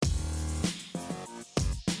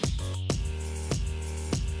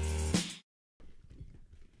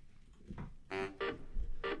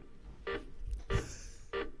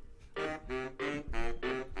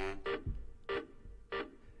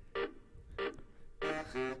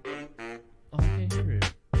Oh, I can't hear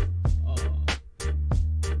it.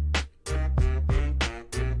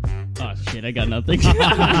 Oh shit, I got nothing.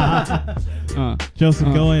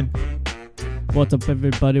 Joseph, go in. What's up,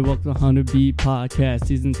 everybody? Welcome to 100 Beat Podcast,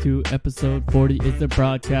 Season 2, Episode 40 is the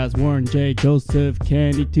broadcast. Warren, Jay, Joseph,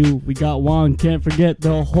 Candy, too. We got Juan, can't forget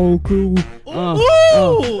the whole crew.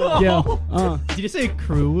 Did you say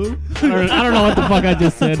crew? I don't know what the fuck I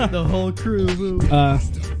just said. The whole crew.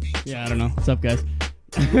 Yeah, I don't know. What's up, guys?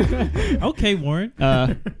 Okay, Warren.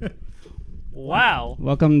 Wow.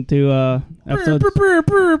 Welcome to episode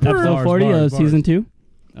 40 of Season 2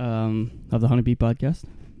 of the 100 Beat Podcast.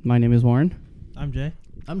 My name is Warren. I'm Jay.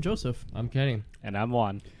 I'm Joseph. I'm Kenny. And I'm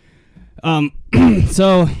Juan.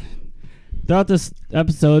 So throughout this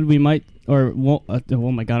episode, we might, or oh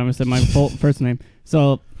my god, I'm gonna say my full first name.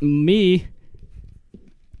 So me,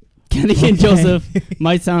 Kenny, and Joseph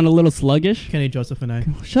might sound a little sluggish. Kenny, Joseph, and I.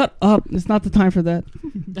 Shut up! It's not the time for that.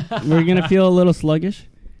 We're gonna feel a little sluggish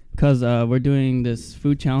because we're doing this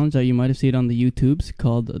food challenge that you might have seen on the YouTubes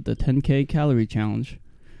called the 10K Calorie Challenge.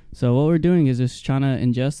 So what we're doing is just trying to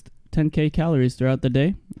ingest 10K calories throughout the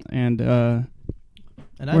day, and And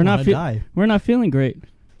I we're not die. we're not feeling great.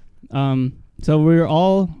 So we're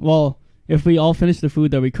all if we all finish the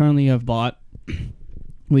food that we currently have bought,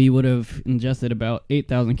 we would have ingested about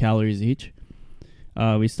 8,000 calories each.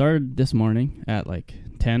 We started this morning at like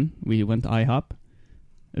 10. We went to IHOP,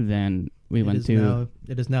 then we It went to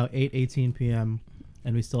is now 8:18 p.m.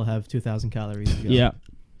 and we still have 2,000 calories to go. yeah.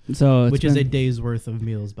 So Which is a day's worth of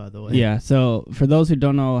meals, by the way. Yeah, so for those who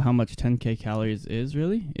don't know how much 10K calories is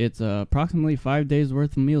really, it's approximately 5 days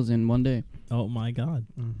worth of meals in one day. Oh my god.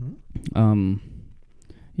 Mm-hmm.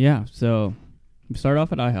 Yeah, so we started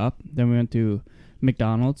off at IHOP, then we went to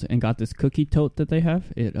McDonald's and got this cookie tote that they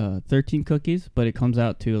have. It 13 cookies, but it comes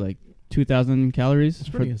out to like 2,000 calories It's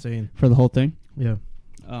pretty insane. for the whole thing. Yeah.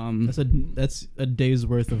 That's a day's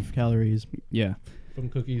worth of calories. Yeah, From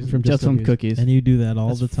cookies. from just just from cookies. cookies. And you do that all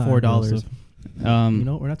That's the time. $4. Joseph. You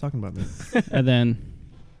know, we're not talking about me. And then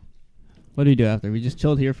what do we do after? We just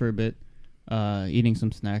chilled here for a bit, eating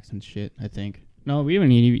some snacks and shit, I think. No, we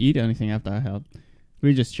didn't eat anything after IHOP. We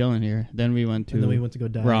were just chilling here. Then we went to And then we went to go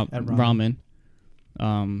die at ramen.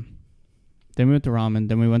 Then we went to ramen.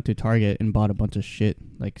 Then we went to Target and bought a bunch of shit,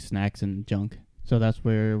 like snacks and junk. So that's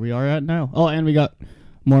where we are at now. Oh, and we got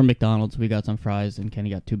more McDonald's. We got some fries, and Kenny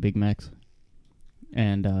got 2 Big Macs.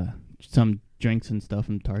 And some drinks and stuff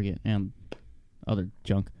from Target and other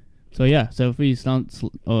junk. So yeah, so if we sound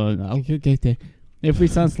if we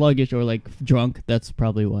sound sluggish or like drunk, that's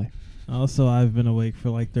probably why. Also, I've been awake for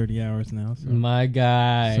like 30 hours now. So, My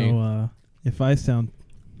guy. so if I sound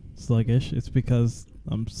sluggish, it's because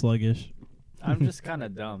I'm sluggish. I'm just kind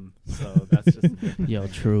of dumb. So that's just Yo,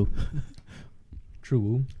 true.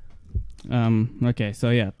 true. Okay, so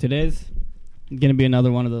yeah, today's gonna be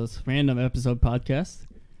another one of those random episode podcasts.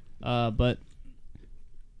 But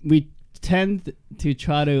we tend to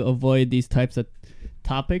try to avoid these types of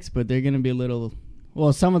topics, but they're gonna be a little.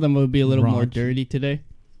 Well, some of them will be a little more Raunchy. dirty today.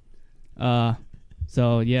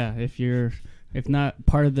 So yeah, if not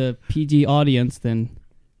part of the PG audience, then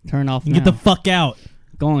turn off now. Get the fuck out.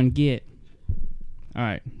 Go and get. All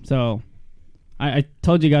right, so I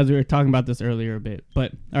told you guys we were talking about this earlier a bit,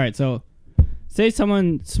 but all right, so say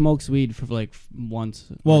someone smokes weed for like once.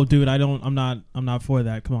 Whoa, dude, I'm not for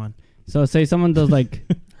that. Come on. So say someone does like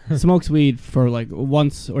smokes weed for like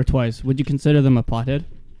once or twice. Would you consider them a pothead?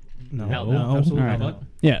 No. Hell no. Absolutely All right. not.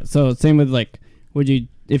 Yeah. So same with like, would you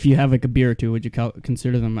if you have like a beer or two, would you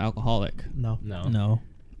consider them alcoholic? No. No. No.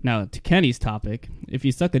 Now to Kenny's topic, if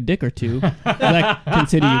you suck a dick or two, does that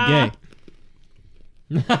consider you gay?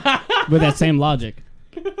 With that same logic.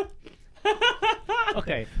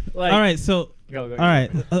 Okay. Like, All right, so Go. all right,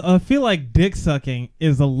 I feel like dick sucking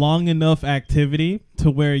is a long enough activity to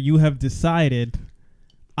where you have decided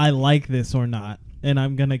I like this or not, and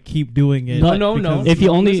I'm gonna keep doing it. No. because- If you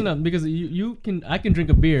only- Listen up, because I can drink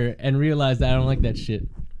a beer and realize that I don't like that shit.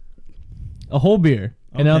 A whole beer.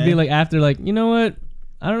 And I'll Okay. be like, after, like, you know what?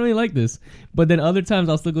 I don't really like this. But then other times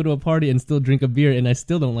I'll still go to a party and still drink a beer and I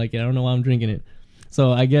still don't like it. I don't know why I'm drinking it.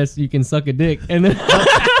 So I guess you can suck a dick. And then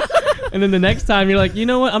and then the next time you're like, you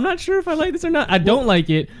know what? I'm not sure if I like this or not. I don't like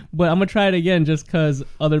it, but I'm going to try it again just because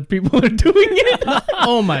other people are doing it.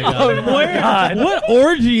 Oh my god. What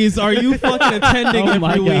orgies are you fucking attending Oh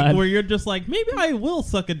my every week God. where you're just like, maybe I will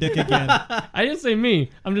suck a dick again? I didn't say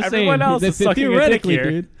me. I'm just Everyone saying. else is sucking a dick Theoretically,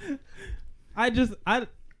 here. dude.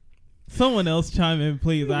 Someone else chime in,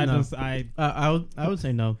 please. No. I would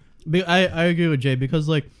say no. I agree with Jay because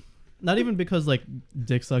like, not even because like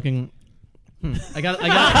dick sucking I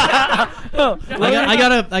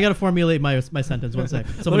gotta formulate my sentence. One sec.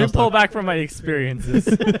 Let Someone me else pull talk. back from my experiences.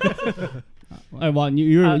 I want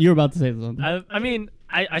you're about to say something. I mean,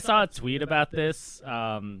 I saw a tweet about this.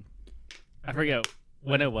 I forget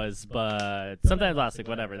when it was, but sometime last week,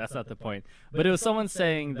 whatever. That's not the point. But it was someone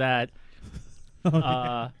saying that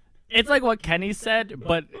it's like what Kenny said,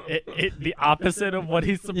 but the opposite of what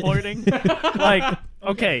he's supporting. Like,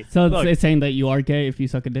 okay, So look, it's saying that you are gay if you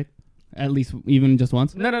suck a dick, at least even just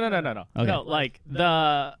once. no. Okay. No, like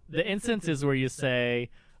the instances where you say,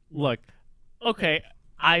 look, okay,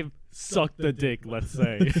 I've sucked the dick, let's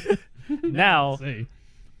say. Now,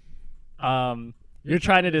 you're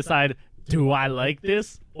trying to decide, do I like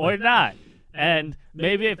this or not? And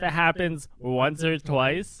maybe if it happens once or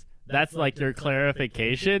twice, that's like your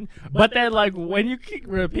clarification. But then, like, when you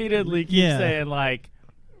repeatedly keep saying, like,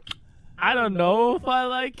 I don't know if I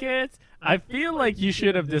like it, I feel like you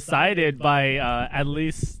should have decided by at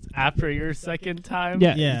least after your second time.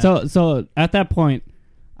 Yeah. So at that point,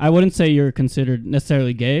 I wouldn't say you're considered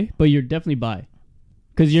necessarily gay, but you're definitely bi,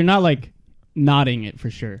 because you're not like nodding it for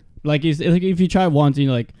sure. Like, like if you try once and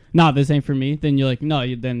you're like, nah, this ain't for me, then you're like, no.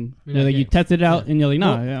 Then You're like not you gay. test it out and you're like,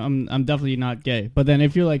 no, I'm definitely not gay. But then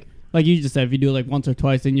if you're like you just said, if you do it like once or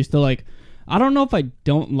twice, then you're still like, I don't know if I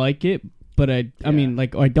don't like it, but I mean,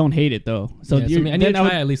 like, I don't hate it though. So Yeah, you're, I need to then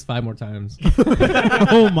try at least 5 more times.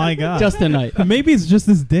 Oh my god. just tonight. Maybe it's just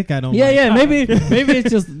this dick I don't like. Yeah, maybe it's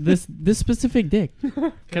just this specific dick.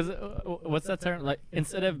 Because what's that term? Like,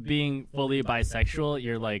 instead of being fully bisexual,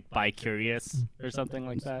 you're like bi-curious or something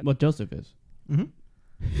like that. What Joseph is.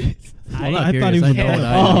 I thought he was I know gay.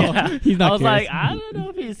 that. Oh, Yeah. he's not I was curious. like, I don't know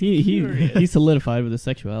if he's he curious. he's solidified with his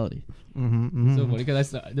sexuality. So funny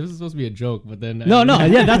because this was supposed to be a joke, but then No,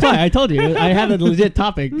 yeah, that's why I told you I had a legit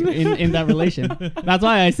topic in that relation. That's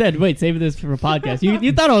why I said, wait, save this for a podcast.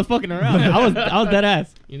 You thought I was fucking around. I was dead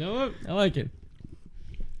ass. You know what? I like it.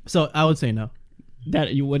 So I would say no.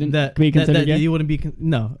 That you wouldn't That be considered that gay. you wouldn't be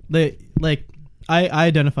no. Like I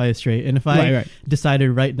identify as straight, and if I Right.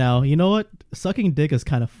 decided right now, you know what, sucking dick is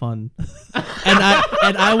kind of fun, and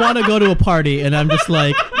I want to go to a party, and I'm just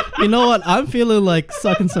like, you know what, I'm feeling like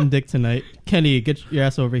sucking some dick tonight. Kenny, get your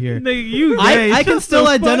ass over here. I can still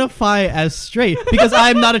identify as straight because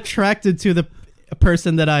I'm not attracted to the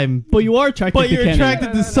person that I'm. But you are attracted. But to you're Kenny.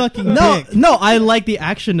 attracted to sucking No, dick. no, I like the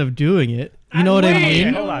action of doing it. You know what I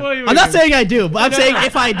mean? Hold on. I'm not saying I do, but I'm saying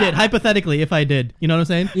if I did, hypothetically, if I did. You know what I'm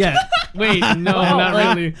saying? Yeah. Wait, no, not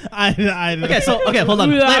really. Okay, hold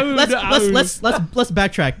on. Let's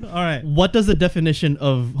backtrack. All right. What does the definition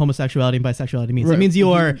of homosexuality and bisexuality mean? Right. It means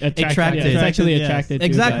you are attracted. Yeah, sexually Yes. attracted.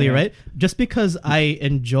 Exactly, to a guy. right? Just because I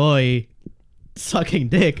enjoy sucking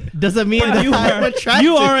dick doesn't mean that I'm attracted.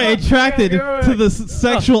 You are attracted to the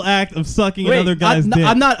sexual act of sucking another guy's dick.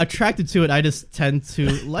 I'm not attracted to it. I just tend to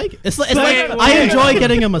like. It's like Wait, I enjoy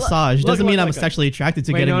getting a massage. Doesn't mean look, I'm look. sexually attracted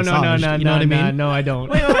to Wait, getting no, a massage. You know what I mean? No, I don't.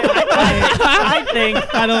 Wait. I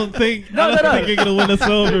think. I don't think No. think you're gonna win us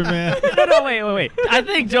over, man. No, wait. I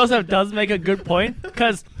think Joseph does make a good point,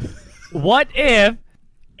 because what if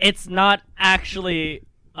it's not actually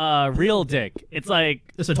real dick? It's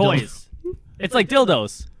like It's a toys. It's like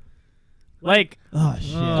dildos. Like, Oh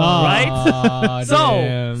shit. right? Aw, so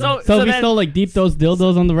damn. So if we then- still like deep those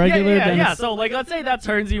dildos on the regular, then yeah. it's- So like, let's say that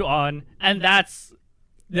turns you on, and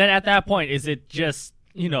then at that point, is it just,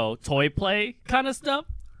 toy play kind of stuff?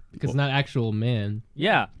 because not actual man.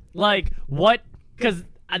 Yeah. Like, what? Because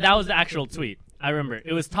that was the actual tweet. I remember.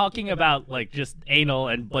 It was talking about, like, just anal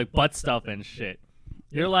and, like, butt stuff and shit.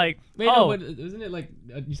 You're like, Wait, no, but isn't it like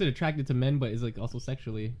you said attracted to men, but is like also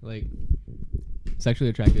sexually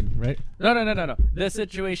attracted, right? No. The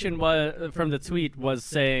situation was from the tweet was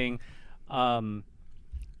saying,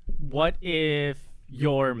 what if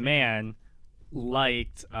your man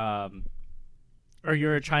liked, or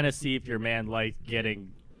you're trying to see if your man liked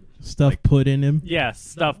getting, Stuff put in him.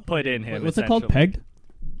 stuff put in him. what's it called? essentially. Pegged?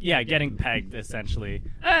 Yeah, getting pegged essentially.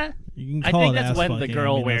 You can I call think it that's ass when the fucking.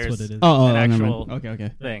 girl I mean, that's wears- what it is. an never actual- mind.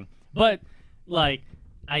 Okay. thing. But like,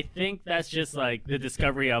 I think that's just like the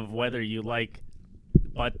discovery of whether you like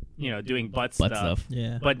doing butt stuff,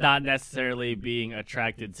 Yeah. but not necessarily being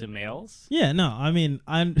attracted to males. Yeah. No. I mean,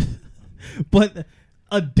 but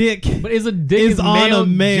a dick But is a dick is on male a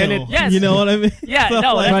male. geni- Yes. You know what I mean? Yeah, So,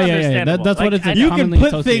 no, like, that's Right, yeah, understandable. that's what it's I in know. you can commonly put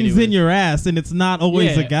associated things with. in your ass, and it's not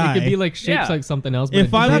always Yeah, a guy. It could be like shaped Yeah. like something else. But if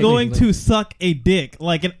it's I'm like- going like- to suck a dick,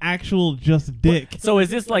 like an actual just dick. So is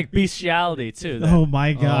this like bestiality too? Then? Oh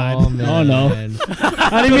my god. Oh, man. Oh, no.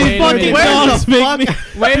 I didn't mean fucking dogs make me.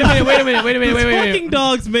 Wait a minute. Does fucking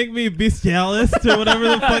dogs make me bestialist or whatever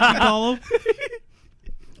the fuck you call them?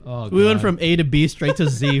 Oh, We went God. from A to B straight to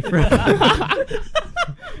Z. For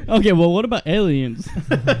Okay, well, what about aliens?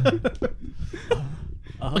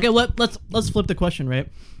 Okay, let's flip the question, right?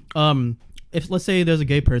 If let's say there's a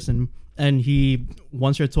gay person and he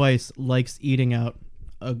once or twice likes eating out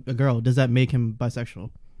a girl, does that make him bisexual?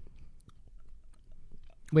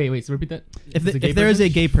 Wait. So repeat that. If It's a gay if there is a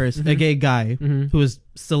person? gay person, a gay guy Mhm. who is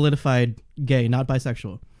solidified gay, not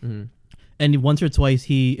bisexual, Mhm. and once or twice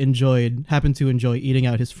he happened to enjoy eating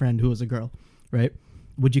out his friend who was a girl, right?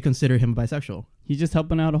 Would you consider him bisexual? He's just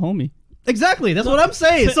helping out a homie. Exactly, that's what I'm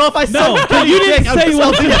saying. So if I No, suck you didn't dick, I'm say just you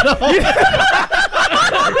helping out a homie.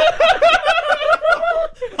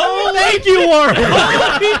 Thank you, Warren.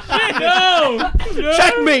 No.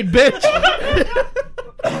 Checkmate, bitch.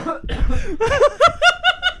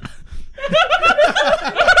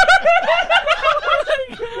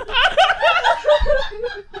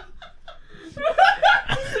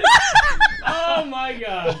 Oh my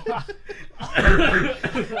god.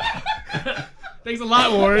 Thanks a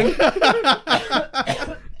lot, Warren.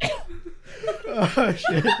 Oh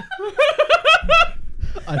shit.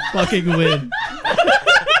 I fucking win.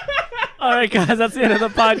 All right, guys, that's the end of the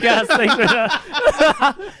podcast. Thanks for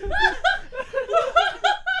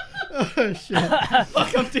Oh shit.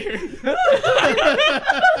 Fuck, I'm tearing.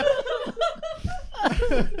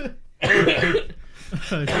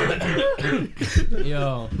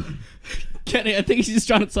 Yo. Kenny, I think he's just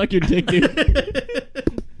trying to suck your dick, dude.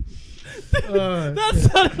 That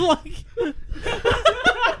sounded like.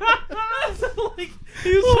 That sounded like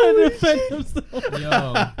he was trying to defend himself.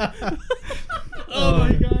 Yo. Oh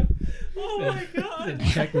my god. Oh my god.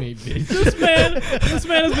 Checkmate, bitch. This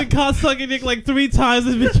man has been caught sucking dick like 3 times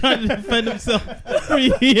and been trying to defend himself for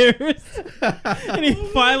years. And he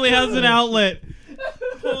finally has an outlet.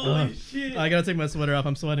 Holy shit. I gotta take my sweater off.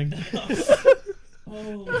 I'm sweating.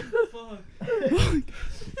 Holy fuck.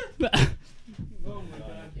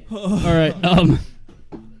 All right.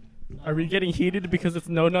 Are we getting heated because it's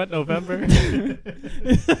No Nut November?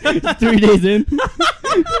 It's 3 days in.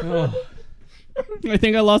 Oh. I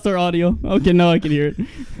think I lost our audio. Okay, now I can hear it.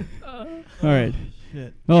 All right.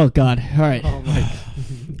 Shit. Oh God. All right. Oh my god.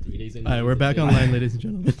 3 days in. All right, we're back online, ladies and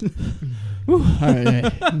gentlemen. Whew. All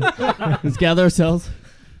right. Let's gather ourselves.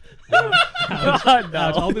 Ouch,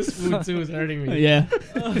 all this food too is hurting me. Yeah.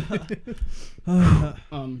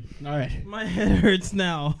 All right. My head hurts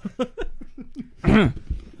now.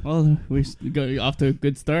 Well, we got off to a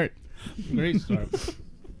good start. Great start.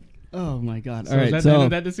 Oh my God. So All is right. that the end So, of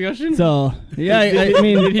that discussion? yeah, I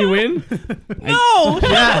mean, did he win? No!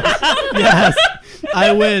 Yes,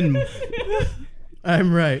 I win.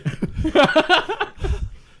 I'm right.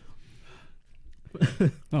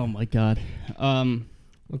 Oh my God.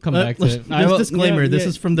 We'll come back to it. I will- Disclaimer: yeah, this yeah.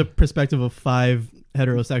 is from the perspective of 5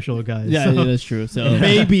 heterosexual guys. Yeah, so- yeah, that's true. So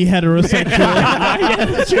Maybe heterosexual. yeah,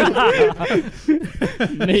 that's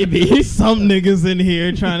true. Maybe. Some niggas in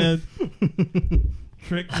here trying to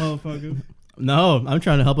trick motherfuckers. No, I'm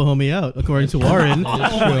trying to help a homie out, according to Warren.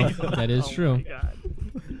 That is true. That is true.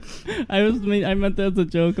 I meant that as a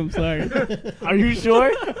joke. I'm sorry. Are you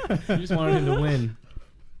sure? You just wanted him to win.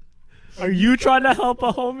 Are you trying to help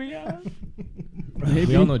a homie out?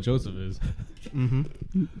 We all know Joseph is.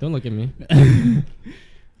 Mm-hmm. Don't look at me.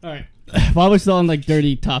 All right. While we're still on like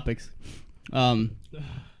dirty topics, would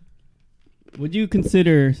you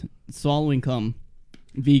consider swallowing cum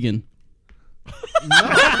vegan?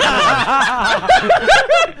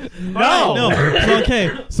 No. So,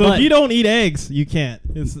 okay. So But- if you don't eat eggs, you can't.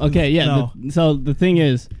 Okay, yeah. No. So the thing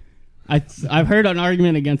is, I've heard an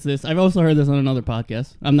argument against this. I've also heard this on another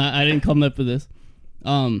podcast. I didn't come up with this.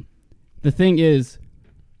 The thing is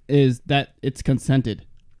that it's consented.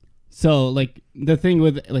 So like the thing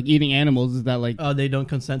with like eating animals is that like They don't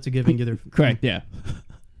consent to giving you their correct, yeah.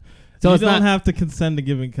 So you it's don't not. have to consent to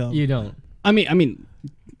giving cum. You don't. I mean,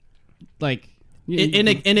 like in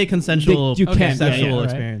a consensual You can, sexual yeah, yeah, right.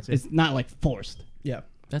 experience. it's not like forced. Yeah.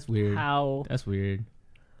 That's weird. How That's weird.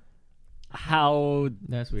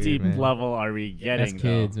 That's weird. deep man. level are we getting? That's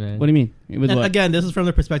kids, man. What do you mean? With And what? again, this is from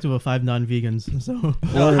the perspective of 5 non-vegans. So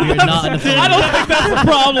Or- you're not in a I don't think that's a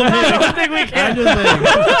problem I here. don't think we I'm can. just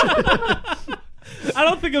saying. I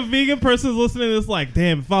don't think a vegan person is listening to this like,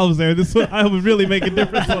 damn, if I was there, I would really make a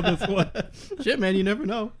difference on this one. Shit, man, you never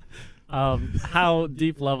know. How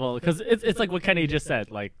deep level? Because it's like what Kenny just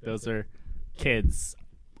said. Like those are kids,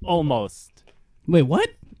 almost. Wait, what?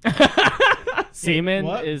 Semen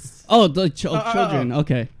What? is Oh, the children.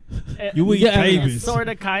 Okay. You eat Yeah, babies. Sort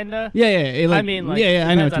of, kinda. Yeah, yeah. Like, I mean, like, yeah,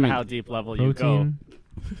 I know depends what you on mean. how deep level you go. Protein.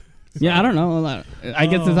 Yeah, I don't know. I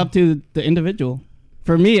guess it's up to the individual.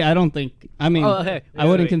 For me, I don't think. I mean, Oh, hey, I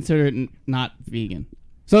wouldn't wait. consider it not vegan.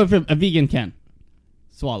 So if a vegan can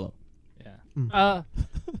swallow, Yeah.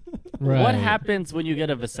 Right. What happens when you get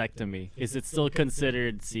a vasectomy? Is it still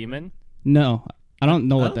considered semen? no, I don't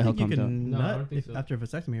know I what the hell don't think you comes out. can No, I nut don't think so. after a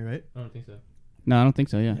vasectomy, right? I don't think so. No, I don't think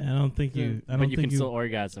so. Yeah. I don't think you. I don't But you think can still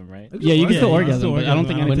orgasm, right? Yeah, you can Yeah, still you can orgasm, still but I don't orgasm.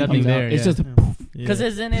 think But anything nothing comes there, out. It's yeah. just a Yeah. Because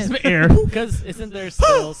isn't it air. Because isn't there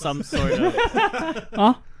still some sort of?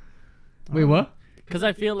 Huh? Wait, what? Because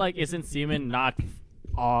I feel like isn't semen not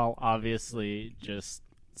all obviously just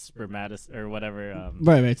spermatis or whatever?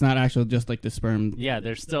 Right. It's not actual just like the sperm Yeah,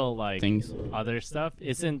 there's still like things. other stuff.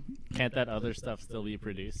 Can't that other stuff still be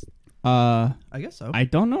produced? I guess so. I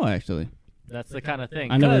don't know actually. That's the kind of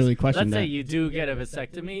thing. I never 'Cause really questioned let's say that. you do get a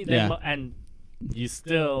vasectomy, then Yeah. and you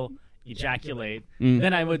still ejaculate, Mm.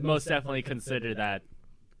 then I would most definitely consider that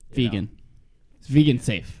you know, Vegan. It's vegan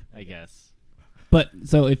safe. I guess. But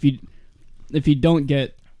so if you don't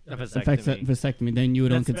get A a vasectomy. vasectomy, then you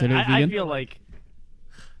don't That's- consider it I vegan. feel like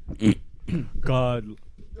God,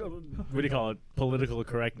 what do you call it? Political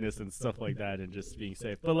correctness and stuff like that, and just being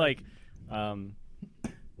safe. But like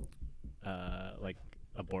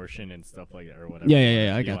abortion and stuff like that, or whatever.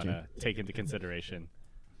 Yeah, I you got you. wanna take into consideration.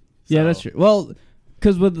 Yeah, that's So, true. Well,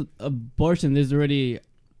 because with abortion, there's already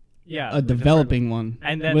Yeah, a with the developing one.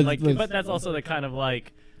 And then, with- but that's also the kind of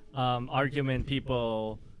like argument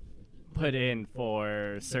people put in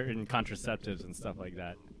for certain contraceptives and stuff like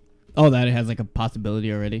that. oh, that it has like a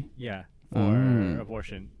possibility already. Yeah, for Mm.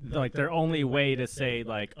 abortion. Like their only way to say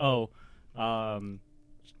like, oh,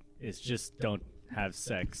 is just don't have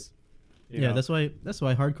sex. You yeah, know? that's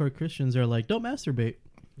why hardcore Christians are like, don't masturbate.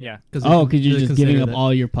 yeah, Cause Oh, because you're they just giving consider up that-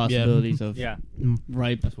 all your possibilities of yeah,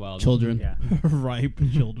 ripe That's wild. children. yeah. ripe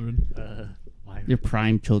children. Why Your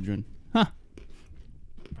prime children. Huh.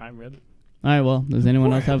 prime rib? All right. Well, does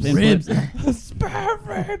anyone else have input? Spare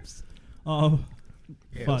ribs. Oh.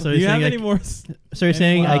 Fuck. So Do you're you have saying any I- more? So you're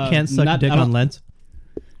saying I can't suck not- dick I don't- on Lent?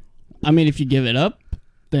 I mean, if you give it up,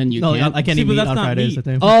 then you No, can. I can't See, eat but meat that's on not Fridays. meat. I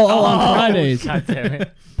think. Oh, on Fridays. God damn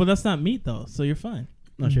it! But that's not meat though, so you're fine.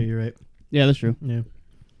 Not sure you're right. Yeah, that's true. Yeah.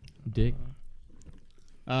 Dick.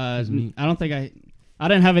 meat. I don't think I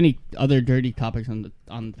didn't have any other dirty topics on the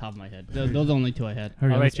top of my head. Those are the only two I had.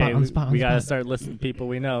 Hurry All on right, the spot, Jay, on the spot, on we the gotta spot. start listing people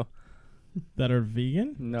we know. That are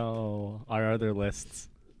vegan. No, our other lists.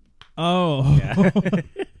 Oh. Yeah.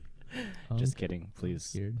 Oh, Just kidding. Please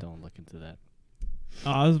Scared. don't look into that.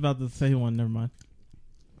 Oh, I was about to say one. Never mind.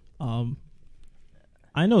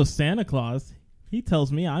 I know Santa Claus. He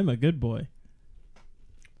tells me I'm a good boy.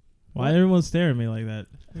 Why everyone staring at me like that?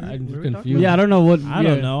 I'm We were confused. talking Yeah, I don't know what. I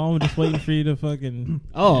don't know. I'm just waiting for you to fucking.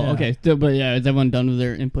 Oh, Yeah. okay. So, but yeah, is everyone done with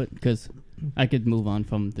their input? Because I could move on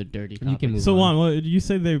from the dirty. You can topics. move So on. Juan, what did you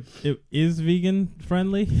say? It is vegan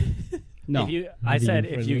friendly. No. I said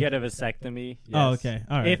Vegan if you friendly. get a vasectomy. Yes. Oh, okay.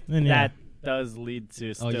 All right. If Then, yeah. that does lead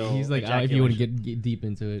to Oh, still. yeah, he's like, if you want to ejaculation. get deep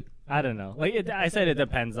into it. I don't know. Like I said, it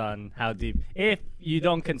depends on how deep. If you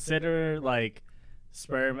don't consider like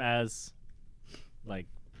sperm as like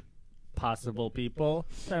possible people,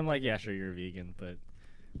 then I'm like, yeah, sure, you're vegan, but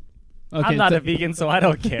Okay, I'm not so, a vegan, so I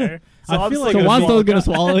don't care. So I I'm feel still like So Juan's Juan's still gonna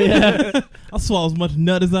swallow. Yeah. I'll swallow as much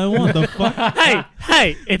nut as I want. The fuck?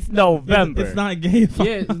 hey, it's November. It's not gay.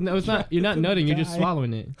 Yeah, no, it's not. You're not nutting. You're just Die.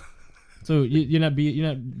 swallowing it. So you're not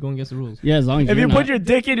going against the rules. Yeah, as long as If you're you put not. your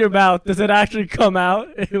dick in your mouth, does it actually come out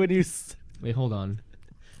when you? Wait, hold on.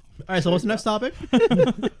 All right. So what's the next topic?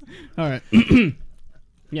 All right.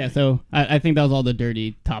 Yeah. So I think that was all the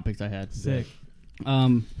dirty topics I had. Sick.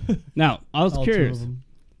 Now I was All two of curious. them.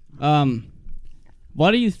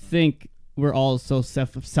 Why do you think we're all so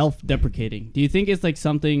self-deprecating? Do you think it's like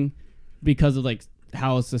something because of like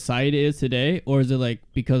how society is today, or is it like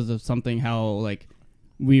because of something how like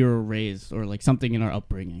we were raised, or like something in our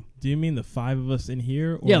upbringing? Do you mean the five of us in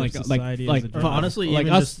here? Or Yeah, like- society like- as a like- general? Honestly, like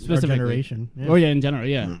even us just our specifically. generation. Yeah. Or yeah, in general,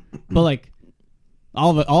 yeah. But like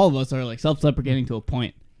all of us are like self-deprecating to a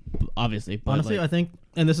point, obviously. But Honestly, I like, think,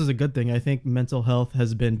 and this is a good thing. I think mental health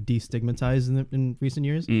has been destigmatized in recent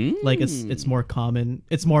years. Like it's more common.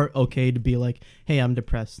 It's more okay to be like, "Hey, I'm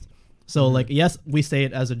depressed." So like, yes, we say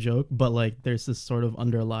it as a joke, but like, there's this sort of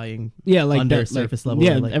underlying, yeah, like under that, surface like, level.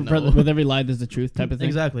 Yeah, like, no. with every lie, there's the truth type of thing.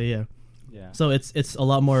 Exactly. Yeah. Yeah. So it's a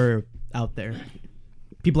lot more out there.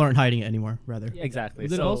 People aren't hiding it anymore. Rather. Exactly.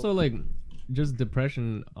 Is it So also like just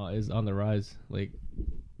depression is on the rise? Like,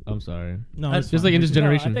 I'm sorry. No, It's Just like in this No,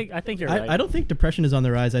 generation. I think you're right. I don't think depression is on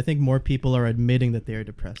the rise. I think more people are admitting that they are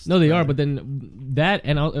depressed. No, they are, rather. but then that,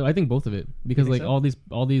 and I think both of it, because think like so?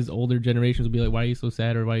 all these older generations will be like, "Why are you so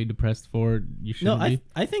sad?" or "Why are you depressed for?" You No, shouldn't be.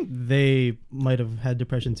 I think they might have had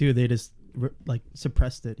depression too. They just like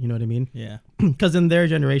suppressed it. You know what I mean? Yeah. Because in their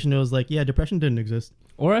generation, it was like, yeah, depression didn't exist.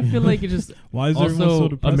 Or I feel like it's just Why is everyone so also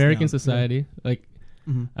depressed American now? society. Like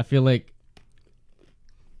Mhm. I feel like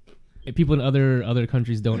people in other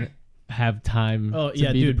countries don't have time Oh, to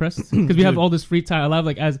yeah, be dude. depressed because we have Dude. all this free time. A lot of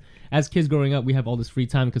like as kids growing up, we have all this free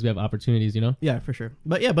time because we have opportunities. You know. Yeah, for sure.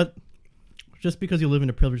 But just because you live in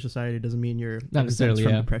a privileged society doesn't mean you're Not necessarily,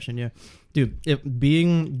 from yeah. depression. Yeah, dude. If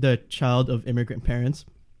being the child of immigrant parents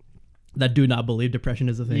that do not believe depression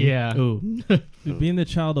is a thing. Yeah. Ooh. Dude, being the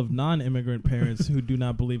child of non-immigrant parents who do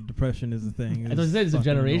not believe depression is a thing. As I said, it's a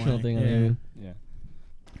fucking generational annoying. thing. I Yeah.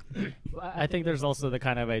 mean. I think there's also the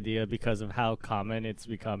kind of idea because of how common it's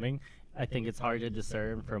becoming. I think it's hard to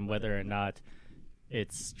discern from whether or not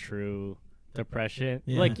it's true depression.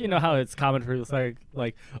 Yeah. Like, you know how it's common for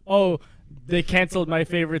like, oh, they canceled my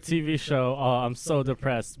favorite TV show. Oh, I'm so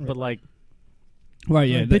depressed. But like, Right,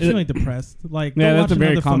 Yeah, yeah. bitch, you ain't depressed. Like, Yeah, go that's a watch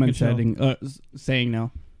very another common fucking show. setting, saying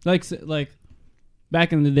now. Like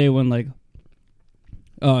back in the day when like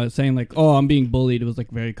saying like, oh, I'm being bullied, it was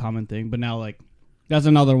like a very common thing. But now like that's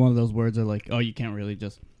another one of those words that like, oh, you can't really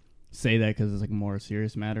just say that because it's like a more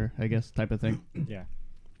serious matter, I guess, type of thing. yeah.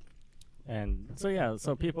 And so, yeah,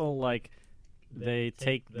 so people like, they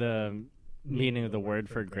take the meaning of the word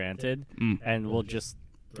for granted Mm. and will just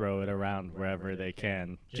throw it around wherever they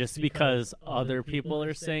can just because other people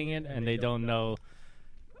are saying it and they don't know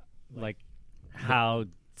like how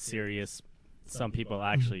serious some people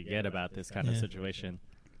actually get about this kind of Yeah. situation.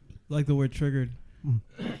 Like the word triggered.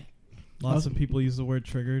 Lots of people use the word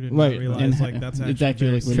triggered and Right, not realize and like that's it's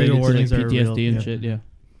actually actually like very related Trigger to like warnings are PTSD real, and yeah. shit. Yeah.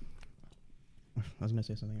 I was gonna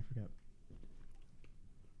say something. I forgot.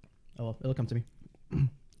 Oh well, it'll come to me.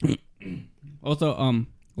 Also,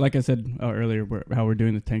 like I said earlier, how we're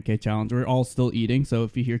doing the 10K challenge, we're all still eating. So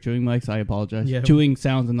if you hear chewing mics, I apologize. Yeah. Chewing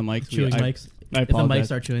sounds in the mics. Chewing mics. I If the mics apologize.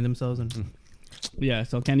 start chewing themselves, and Yeah,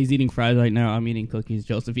 so Kenny's eating fries right now. I'm eating cookies.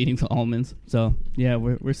 Joseph eating some almonds. So yeah,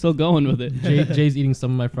 we're still going with it. Jay's eating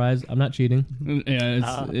some of my fries. I'm not cheating. Yeah,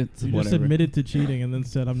 it's You just whatever. admitted to cheating and then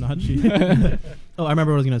said I'm not cheating. oh, I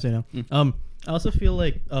remember what I was gonna say now. Mm. I also feel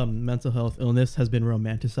like mental health illness has been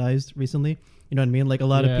romanticized recently. You know what I mean? Like a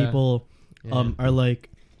lot Yeah. of people Yeah. are like,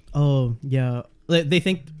 oh yeah, like, they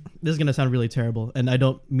think this is gonna sound really terrible, and I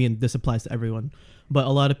don't mean this applies to everyone, but a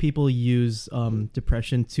lot of people use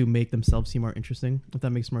depression to make themselves seem more interesting. If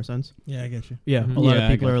that makes more sense. Yeah, I get you. Yeah, Mhm. a lot Yeah, of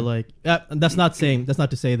I people got are you. like, that's not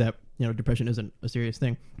to say that depression isn't a serious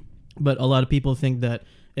thing, but a lot of people think that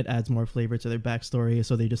it adds more flavor to their backstory,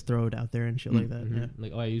 so they just throw it out there and shit like that. Mhm. Yeah.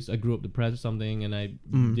 Like, oh, I grew up depressed or something, and I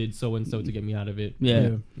Mm. did so and so to get me out of it.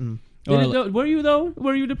 Yeah. Mm. Or, Were you though?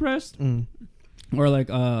 Were you depressed? Mm. or like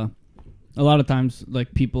a lot of times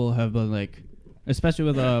like people have like, especially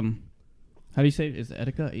with how do you say it? Is it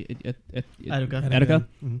Etika? Etika. Etika?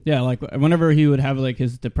 Mhm. Yeah, like whenever he would have like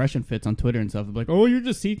his depression fits on Twitter and stuff, like, oh, you're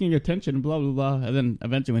just seeking attention, blah blah blah. And then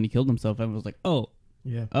eventually when he killed himself, everyone was like, oh,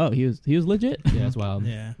 Yeah. he was legit. Yeah, that's wild.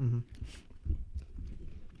 Yeah. Mhm.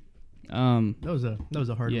 That That was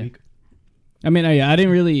a hard Yeah. week. I mean, I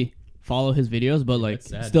didn't really follow his videos, but like That's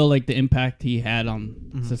sad. still like the impact he had on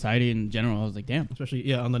Mhm. society in general. I was like, damn.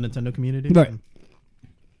 Especially on the Nintendo community. Right.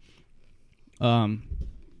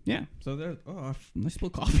 Yeah. So there. Oh, I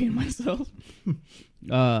spilled coffee in myself.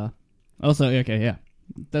 Also, okay, yeah.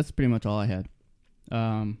 That's pretty much all I had.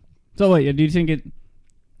 So wait, do you think it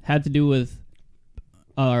had to do with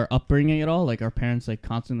our upbringing at all? Like our parents like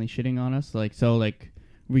constantly shitting on us, like so like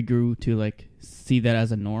we grew to like see that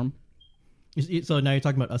as a norm. So now you're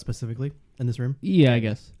talking about us specifically in this room. Yeah, I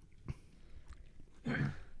guess.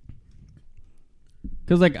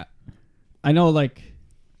 Cause like, I know like,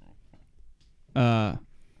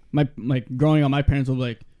 my growing up, my parents were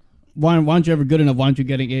like, why aren't you ever good enough? Why aren't you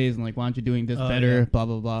getting A's? And like, why aren't you doing this Oh, better? yeah. Blah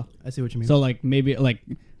blah blah. I see what you mean. So like maybe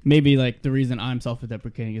like the reason I'm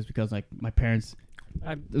self-deprecating is because like my parents,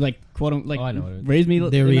 like quote like Oh, I know what it is. raised me.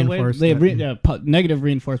 They in a way. reinforced They that. negative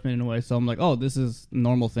reinforcement in a way. So I'm like, oh, this is a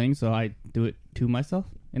normal thing. So I do it to myself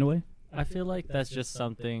in a way. I feel like that's just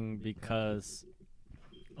something because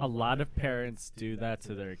a lot of parents do that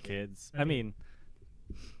to their kids. I mean,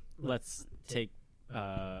 let's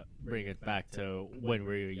bring it back to when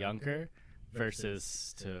we were younger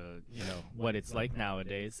versus to what it's like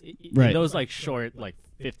nowadays. Right. In those like short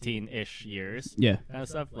 15-ish years Yeah. kind of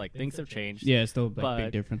stuff, like things have changed. Yeah. It's still like But-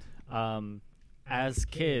 big difference. As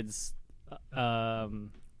kids,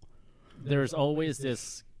 there's always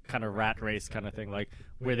this kind of rat race kind of thing, like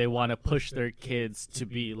where they want to push their kids to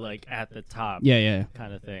be like at the top, Yeah.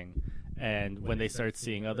 kind of thing. And when they start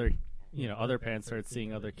seeing other parents start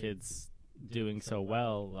seeing other kids doing so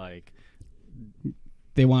well, like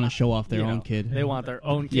They want to show off their you own know, kid. they want their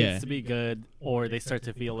own kids Yeah. to be good, or they start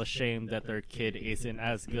to feel ashamed that their kid isn't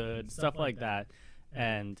as good, stuff like that.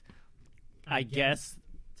 And I guess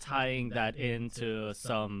tying that into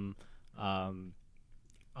some,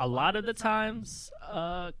 a lot of the times,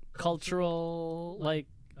 cultural like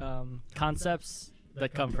concepts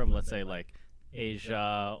that come from, let's say, like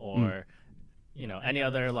Asia or any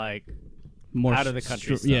other like More out of the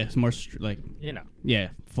country stuff. Yeah, it's more like you know. yeah,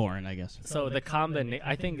 foreign, I guess. So the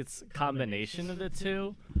I think it's a combination of the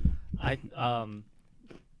two.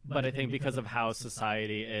 But I think because of how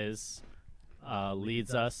society is,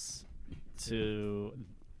 leads us to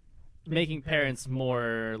making parents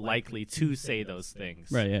more likely to say those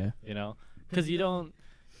things. Right, yeah. Because you don't,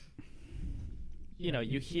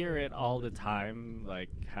 you hear it all the time, like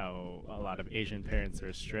how a lot of Asian parents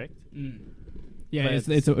are strict. Yeah, But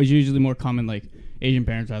it's usually more common like Asian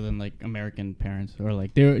parents rather than like American parents, or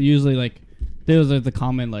like they're usually like there's like the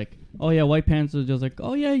comment like, oh yeah, white parents are just like,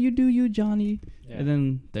 oh yeah, you do you, Johnny, Yeah. and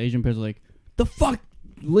then the Asian parents are like, the fuck,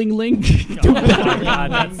 Ling Ling. Oh my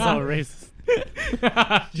god, that's so racist.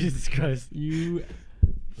 Jesus Christ. You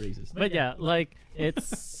racist. But yeah, like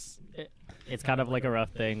it's kind of like a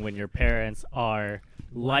rough thing when your parents are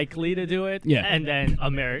likely to do it. Yeah. And then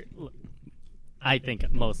I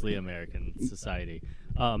think mostly American society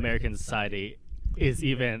is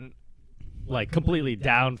even like completely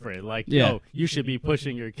down for it. Like, Yeah. oh, you should be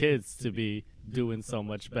pushing your kids to be doing so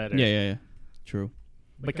much better. Yeah. True.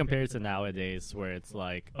 But compared to nowadays, where it's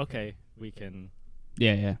like, okay, we can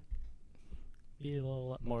Yeah. be a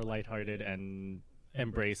little more lighthearted and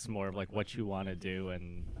embrace more of like what you want to do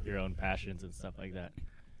and your own passions and stuff like that.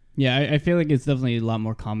 Yeah, I feel like it's definitely a lot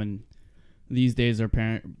more common these days. Our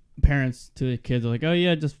parents to the kids are like, oh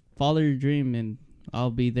yeah, just follow your dream and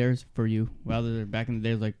I'll be there for you. Rather back in the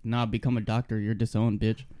days like, nah, become a doctor, you're disowned,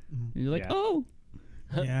 bitch. And you're like, Yeah. oh.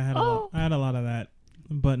 Yeah, I had a lot of that,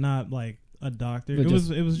 but not like a doctor. But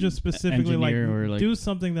It was just specifically like, engineer or, like- do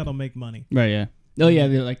something that'll make money. Right, yeah. Oh yeah,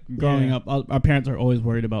 they're like growing Yeah. up. Our parents are always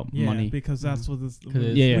worried about Yeah, money. because that's what this. it's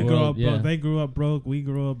Yeah, we the grew world, up. yeah. They grew up broke. We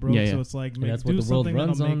grew up broke. Yeah, yeah. So it's like Yeah, that's what do the world something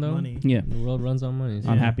runs that'll on, make though. money. Yeah, The world runs on money. on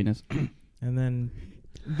Yeah. happiness. And then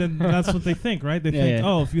that's what they think, right? They Yeah, think, yeah.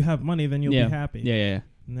 oh, if you have money, then you'll Yeah. be happy. Yeah.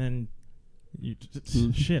 And then,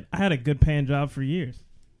 shit. I had a good paying job for years.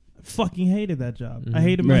 I fucking hated that job. I Mhm.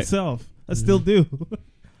 hated Right. myself. I still do.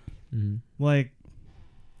 Mhm. Like,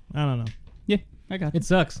 I don't know. I got It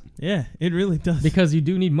sucks Yeah, it really does. because you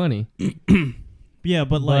do need money, yeah,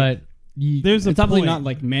 but like, but you, there's a It's definitely point. not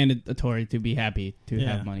like mandatory to be happy to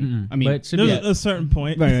Yeah. have money. Mm-mm. I mean, but it should there's be. a certain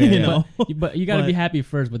point, Right, right, you yeah. know. But you got to be But- happy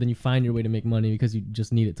first, but then you find your way to make money because you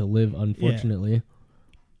just need it to live. Unfortunately,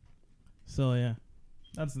 So yeah,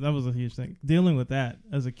 that was a huge thing. Dealing with that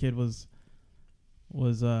as a kid was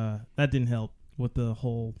that didn't help with the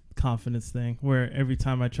whole confidence thing. Where every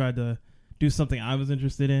time I tried to do something I was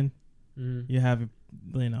interested in, you have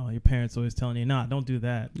your parents always telling you, nah, don't do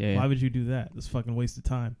that. Yeah, Why yeah. would you do that? It's fucking waste of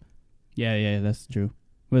time. yeah, that's true.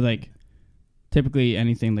 With like typically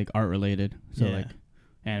anything like art related, so Yeah. like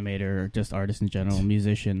animator or just artist in general,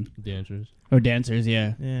 musician dancers. or dancers.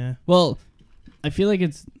 Yeah. Yeah. Well, I feel like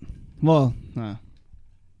it's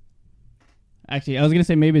actually I was gonna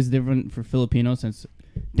say maybe it's different for Filipinos since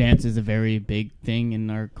dance is a very big thing in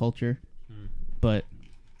our culture, but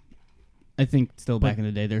I think still back in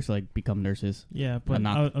the day there's like become nurses. Yeah, but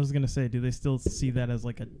not- I was gonna say, do they still see that as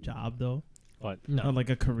like a job though, But No, or like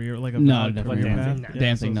a career, like a No, valid definitely career not. path? Dancing, Yeah,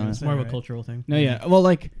 dancing, that's what I no. was It's gonna more of say, a right? cultural thing. No, yeah. Well,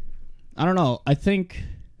 like I don't know. I think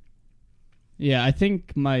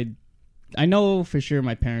I know for sure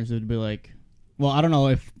my parents would be like, well, I don't know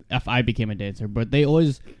if I became a dancer, but they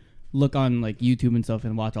always look on like YouTube and stuff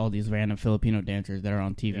and watch all these random Filipino dancers that are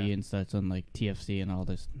on TV Yeah. and such on like TFC and all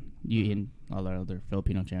this and all the other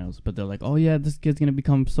Filipino channels. But they're like, oh yeah, this kid's gonna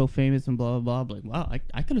become so famous and blah blah blah. I'm like, wow,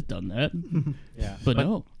 I could have done that, yeah, but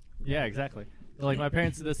no. Yeah, exactly. Like my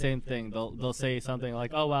parents do the same thing. They'll say something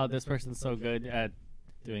like, "Oh wow, this person's so good at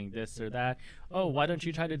doing this or that. Oh, why don't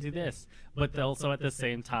you try to do this?" But they'll also at the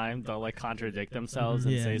same time they'll like contradict themselves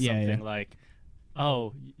and Yeah. say Yeah, something yeah. like,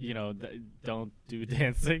 "Oh, don't do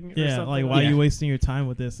dancing." Or Yeah, something like why Yeah. are you wasting your time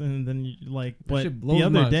with this? And then you like, but shit blows the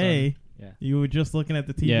my other son. day, Yeah. you were just looking at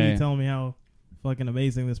the TV Yeah, yeah. telling me how fucking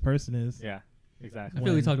amazing this person is. Yeah, I exactly.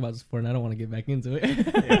 feel we when- talked about this before, and I don't want to get back into it.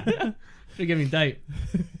 Yeah. Should get me tight.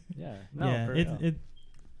 Yeah, no, yeah, for it, real. it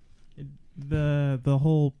the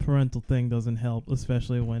whole parental thing doesn't help,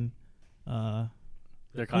 especially when They're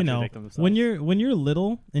you know, contradicting themselves. when you're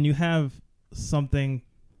little and you have something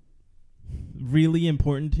really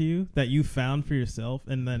important to you that you found for yourself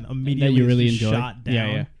and then immediately you really it's just enjoy. shot down.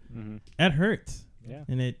 Yeah. Mhm. That hurts. Yeah.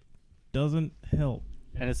 And it doesn't help.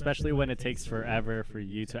 And especially when it takes forever for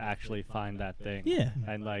you to actually find that thing. Yeah.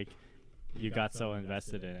 And like you got so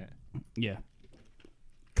invested in it. Yeah.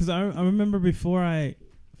 because I remember before I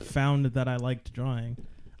found that I liked drawing,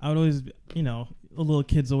 I would always, you know, a little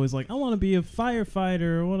kid's always like, I want to be a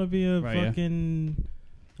firefighter. I want to be a fucking,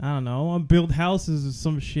 I don't know, I want to build houses or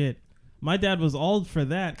some shit. My dad was all for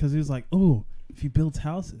that because he was like, oh, if he builds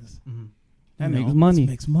houses, that makes money.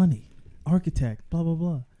 Makes money. Architect, blah, blah,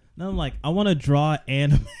 blah. Now I'm like, I want to draw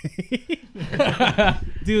anime.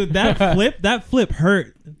 Dude, that flip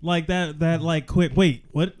hurt. Like that like quick. Wait,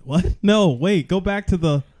 what? No, wait, go back to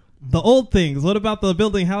the old things. What about the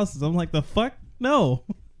building houses? I'm like, the fuck? No.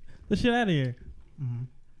 The shit out of here.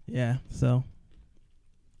 Yeah, so.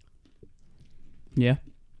 Yeah.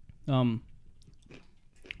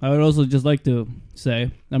 I would also just like to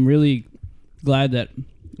say I'm really glad that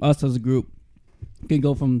us as a group can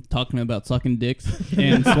go from talking about sucking dicks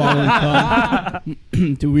and swallowing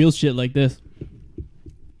cum to real shit like this.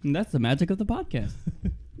 And that's the magic of the podcast.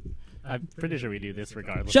 I'm pretty sure we do this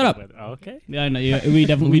regardless. Shut up. Okay. Yeah, I know. Yeah, we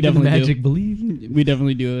definitely magic do. believe. We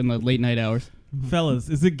definitely do in the late night hours. Fellas,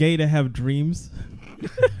 is it gay to have dreams?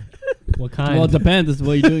 What kind? Well, it depends. This is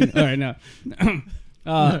what you're doing. All right,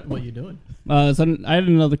 now. What you doing? So I had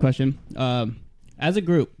another question. As a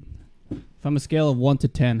group, from a scale of 1 to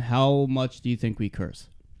 10, how much do you think we curse?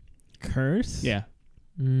 Curse? Yeah,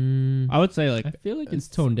 I I would say like feel like it's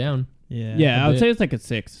toned down. yeah, I would bit. say it's like a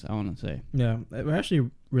 6. I want to say. Yeah, we're actually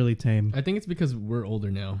really tame. I think it's because we're older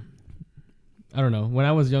now. I don't know. When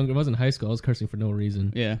I was younger, I was in high school. I was cursing for no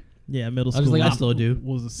reason. Yeah, Yeah, middle I was school. like, I still do.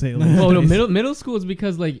 Was a sailor. Oh no, middle school is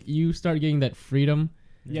because like you start getting that freedom.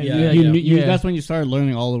 Yeah. That's when you started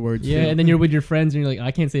learning all the words. Yeah, too. and then you're with your friends and you're like,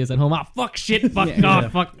 I can't say this at home. Ah, fuck shit, fuck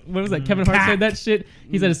God, fuck. What was that? Kevin Hart said that shit.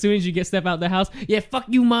 He said as soon as you step out the house, yeah, fuck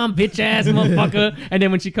you, mom, bitch ass motherfucker. And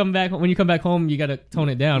then when you come back home, you gotta tone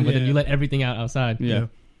it down. But then you let everything out outside. Yeah.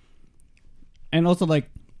 And also, like,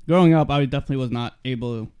 growing up, I definitely was not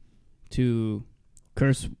able to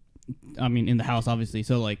curse, I mean, in the house, obviously.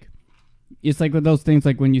 So, like, it's like with those things,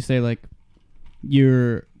 like, when you say, like,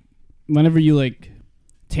 whenever you, like,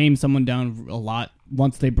 tame someone down a lot,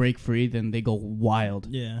 once they break free, then they go wild.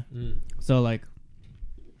 Yeah. So, like,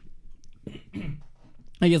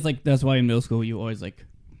 I guess, like, that's why in middle school, you always, like,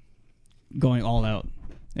 going all out.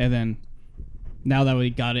 And then, now that we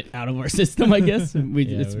got it out of our system, I guess,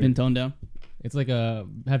 it's been toned down. It's like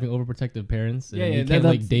having overprotective parents. And Yeah, you yeah, can't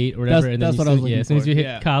like date or whatever. And that's then what I was looking as soon as for, you hit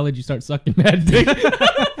yeah. college, you start sucking mad dick. And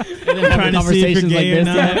then Trying to see if you're gay or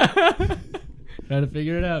not. Trying to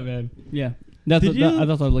figure it out, man. Yeah. That's what I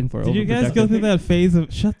was looking for. Did you guys go overprotective. through that phase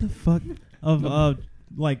of shut the fuck of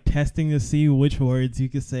like testing to see which words you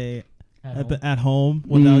could say at home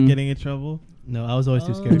without getting in trouble? No, I was always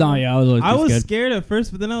too scared. No, yeah, I was always I was scared. scared at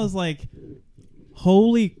first, but then I was like,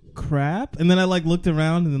 holy crap. And then I like looked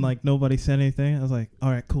around and then like nobody said anything. I was like,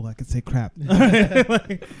 all right, cool, I could say crap.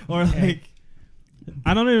 Like, or like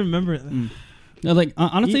I don't even remember. No, like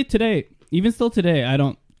honestly, today, even still today, I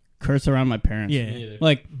don't curse around my parents. Yeah.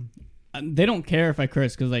 Like they don't care if I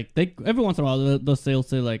curse because like they every once in a while they'll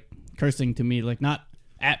say like cursing to me, like not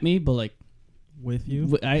at me, but like With you?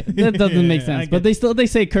 that doesn't make I sense. get But they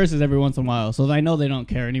say curses every once in a while, so I know they don't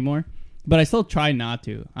care anymore. But I still try not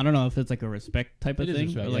to. I don't know if it's like a respect type of It is thing.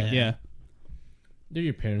 respect, Or like yeah. They're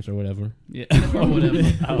your parents or whatever. Yeah. Or whatever.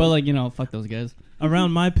 But like, you know, fuck those guys.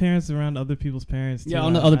 Around my parents, around other people's parents. Yeah, too.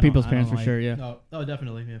 on the I other don't- people's I parents don't for sure, like- yeah. Oh,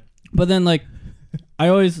 definitely. Yeah. But then like I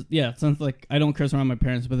always since like I don't curse around my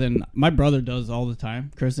parents, but then my brother does all the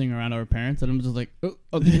time, cursing around our parents, and I'm just like, oh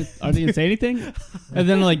are they gonna say anything? And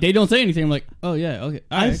then like they don't say anything. I'm like, oh yeah, okay.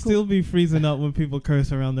 All I right, still be freezing up when people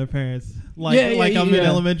curse around their parents. Like Yeah, I'm in yeah.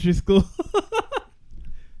 elementary school.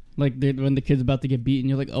 like when the kid's about to get beaten,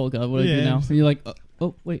 you're like, oh god, what do I do Yeah. now? And you're like,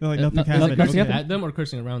 oh wait, Like, nothing happened. nothing Okay. happened? At them or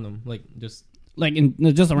cursing around them, like just. Like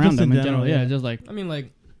just around Just them in in general. general, Yeah, yeah. just like I mean,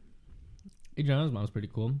 like Adriana's mom's pretty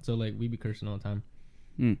cool, so like we be cursing all the time.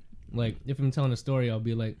 Like if I'm telling a story, I'll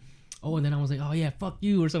be like, oh, and then I was like, oh yeah, fuck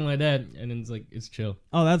you or something like that, and then it's like it's chill.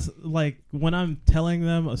 Oh, that's like when I'm telling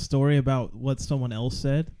them a story about what someone else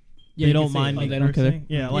said. Yeah, They you don't can say mind it. me they don't care. cursing.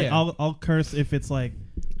 Yeah, like Yeah. I'll curse if it's like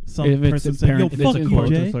some If it's person a saying, "Yo, parent, if fuck it's you,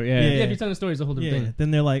 important Jay." story, yeah. Yeah, if you're telling a story, it's a whole different Yeah. thing.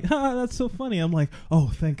 Then they're like, "Ha, that's so funny." I'm like, "Oh,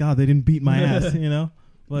 thank God they didn't beat my ass," you know.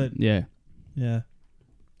 But yeah. yeah,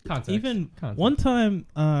 Context. even Context. one time,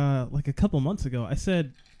 like a couple months ago, I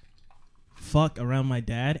said "fuck" around my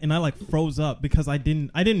dad, and I like froze up because I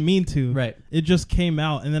didn't mean to. Right. It just came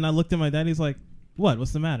out, and then I looked at my dad. He's like, "What?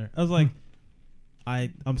 What's the matter?" I was like,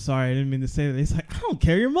 I'm sorry, I didn't mean to say that." He's like, "I don't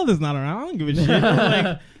care. Your mother's not around. I don't give a shit." I'm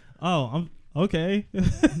like, "Oh, I'm okay."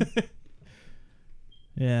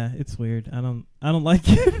 Yeah, it's weird. I don't like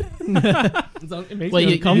it. It makes Wait,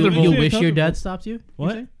 me you uncomfortable. wish your Uncomfortable. dad stopped you?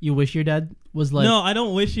 What? You wish your dad was like. No, I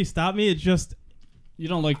don't wish he stopped me. It's just You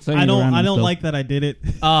don't like saying I don't. random I don't stuff. like that I did it.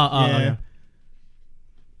 Yeah.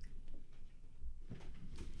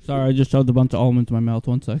 Sorry, I just shoved a bunch of almonds in my mouth.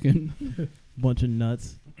 1 second. Bunch of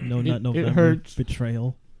nuts. No It- nut. it November. hurts.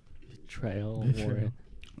 Betrayal. Trail Warren.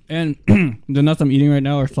 And the nuts I'm eating right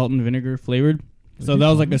now are salt and vinegar flavored. So that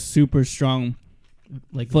was like a super strong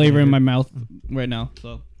Like flavor in my mouth right now.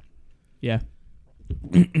 So, yeah.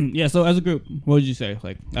 Yeah, so as a group, what would you say?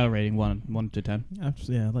 Like, out of rating 1 to 10?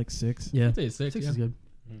 Yeah, like 6. Yeah, I'd say 6. 6 yeah. is good.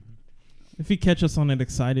 If you catch us on an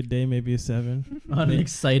excited day, maybe a 7. On an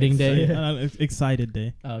exciting day. On an excited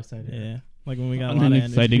day. Oh, excited. Yeah, like when we got On a lot an of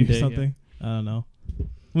exciting energy or day, something. I don't know.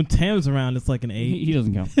 When Tam's around, it's like an 8. He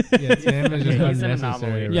doesn't count. Yeah, Sam is just Yeah, he's an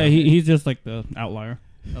unnecessary. anomaly. Yeah, he's just like the outlier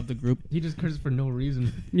of the group. He just curses for no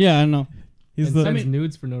reason. Yeah, I know. He's And the. sends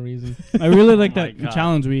nudes for no reason. I really like Oh my that God.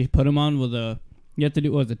 challenge we put him on with a. You have to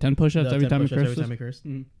do, what was it, 10 push ups The every 10 time he push-ups curses? every time he cursed.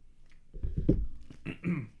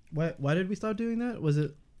 Mm. Why did we stop doing that? Was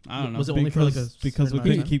it I don't know. Was it only for like a because we certain amount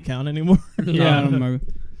couldn't of keep count anymore. Yeah, I don't remember.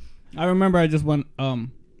 I remember I just went,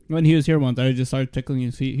 when he was here once, I just started tickling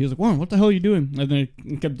his feet. He was like, Warren, what the hell are you doing? And then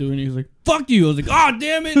I kept doing it. He was like, fuck you. I was like, oh,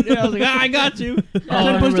 damn it. And I was like, I got you. Oh,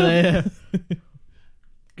 I remember that,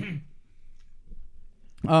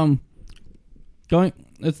 yeah. Going,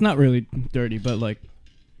 it's not really dirty, but like,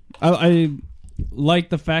 I like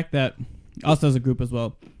the fact that us as a group as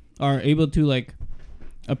well are able to like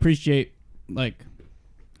appreciate like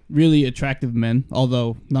really attractive men,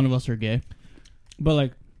 although none of us are gay. But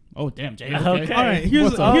like, oh damn, Jay. Okay. All right,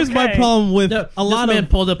 here's What's my okay? problem with No, a lot this man of.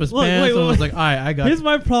 pulled up his Look, pants wait, and wait, was wait. like, "All right, I got." Here's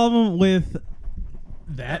my problem with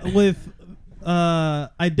that.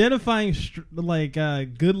 identifying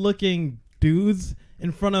good-looking dudes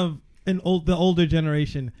in front of the older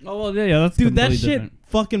generation. Oh well, yeah, that's Dude, that completely shit different.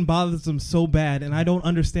 fucking bothers them so bad, and I don't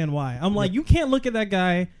understand why. I'm like, you can't look at that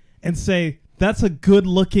guy and say that's a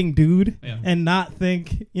good-looking dude, Yeah. and not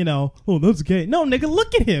think, oh, that's gay. No, nigga,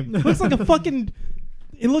 look at him. It looks like a fucking.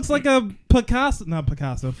 It looks like a not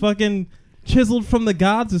Picasso, fucking chiseled from the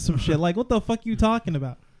gods or some shit. Like, what the fuck you talking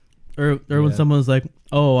about? Or when Yeah. someone's like,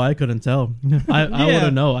 "Oh, I couldn't tell. I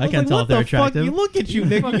wouldn't know. I was can't like, tell what if they're the fuck? attractive." You look at you,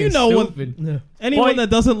 nigga. Fucking You know what? stupid. Yeah. Anyone Point. that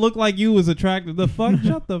doesn't look like you is attractive. The fuck?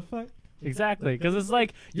 Shut the fuck. Exactly, because it's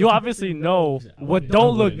like you obviously know what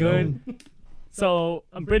don't look good. So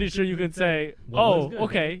I'm pretty sure you can say, What "Oh, looks good?"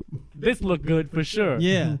 okay, this looked good for sure."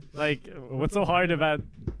 Yeah. Like, what's so hard about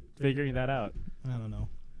figuring that out? I don't know.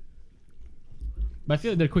 But I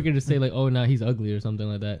feel like they're quicker to say like, "Oh, nah, he's ugly" or something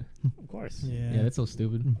like that. Of course. Yeah, that's so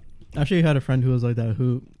stupid. I actually had a friend who was like that.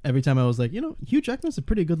 Who every time I was like, Hugh Jackman's a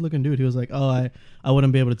pretty good looking dude. He was like, "Oh, I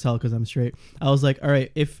wouldn't be able to tell because I'm straight." I was like, "All right,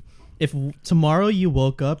 if tomorrow you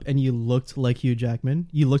woke up and you looked like Hugh Jackman,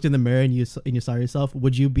 you looked in the mirror and you saw yourself,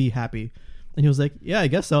 would you be happy?" And he was like, "Yeah, I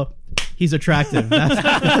guess so. He's attractive." That's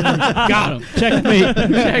Got him. Checkmate.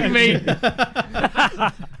 Checkmate.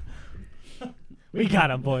 We got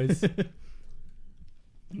him, boys.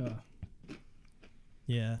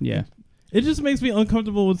 Yeah. Yeah. It just makes me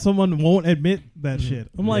uncomfortable when someone won't admit that shit.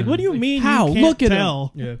 I'm like, Yeah. what do you mean? How? You can't Look at him.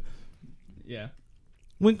 tell? yeah. Yeah.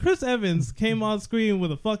 When Chris Evans came on screen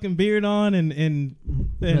with a fucking beard on and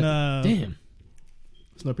Damn.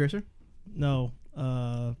 Snowpiercer. no,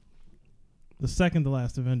 the second to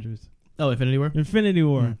last Avengers. Oh, Infinity War. Infinity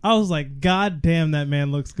War. I was like, God damn, that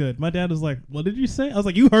man looks good. My dad was like, what did you say? I was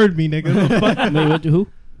like, you heard me, nigga. What the fuck? Wait, what? Who?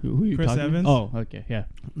 Who are you Chris talking Evans? Oh, okay, yeah.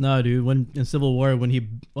 No, dude. When in Civil War, when he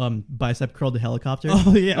bicep curled the helicopter.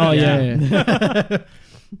 Oh yeah. Oh yeah.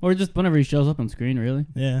 Or just whenever he shows up on screen, really.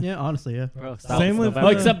 Yeah. Yeah, honestly, yeah. Bro, Same with Oh,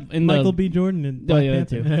 except in Michael the. B. Jordan and Oh, Black yeah, that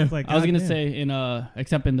Panther. too. It's like, I was gonna goddamn. say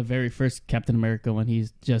except in the very first Captain America when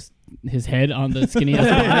he's just his head on the skinny ass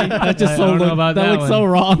body. That just I so don't know look, about that that looks so one.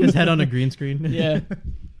 wrong. His head on a green screen. Yeah.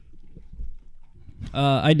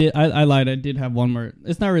 I lied. I did have one more.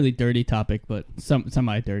 It's not really dirty topic, but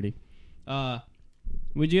semi dirty.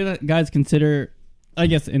 Would you guys consider? I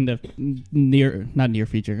guess in the not near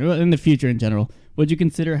future, in the future in general, would you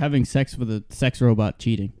consider having sex with a sex robot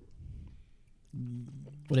cheating?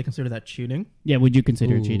 Would I consider that cheating? Yeah, would you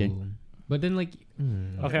consider Ooh. cheating? But then like,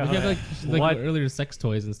 Okay, if you have like What- earlier sex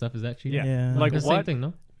toys and stuff, is that cheating? Yeah. Yeah. Like That's the same what thing,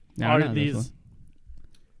 no? No, are not this these? one.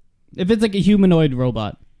 If it's like a humanoid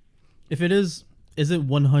robot, If it is it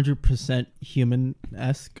 100%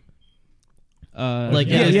 human-esque? like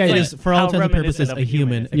Yeah, yeah, it yeah, is for all How intents and reminiscent purposes of a a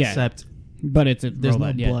human human, is it? Yeah. except but it's a there's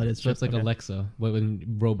robot. no Yeah, blood. It's So it's just like okay. Alexa, but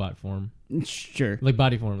in robot form, sure. like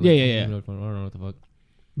body form. Yeah, like yeah, yeah. humanoid form. I don't know what the fuck.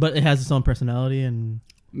 But it has its own personality and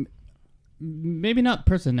Maybe not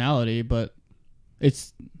personality, but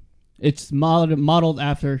it's modeled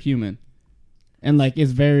after human, and like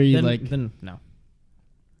it's very then, like then no.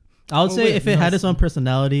 I would Oh, say wait, if it no, had its own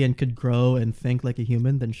personality and could grow and think like a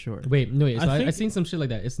human, then sure. Wait, no, wait. So I I think- seen some shit like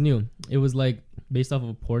that. It's new. It was like based off of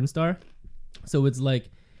a porn star. So it's like,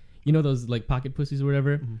 you know those like pocket pussies or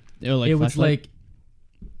whatever. They were like it was flashlight.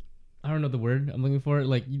 like, I don't know the word I'm looking for.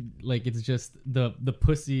 Like, like it's just the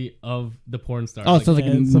pussy of the porn star. Oh, like, so it's like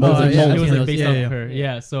Yeah, a it's mold. about- yeah, it was yeah, like based yeah, off yeah. of her.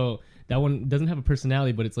 Yeah. So that one doesn't have a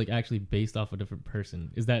personality, but it's like actually based off a different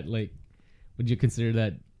person. Is that like? Would you consider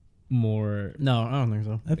that more? No, I don't think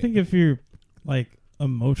so. I think if you're like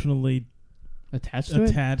emotionally attached to it.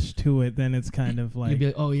 attached to it, then it's kind of like, You'd be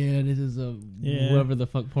like, oh yeah, this is a Yeah. whoever the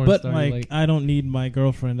fuck porn But, star. like I don't need my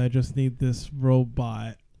girlfriend. I just need this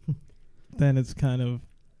robot. Then it's kind of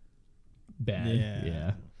bad.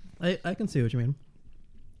 Yeah. Yeah. I can see what you mean.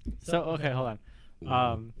 So okay, hold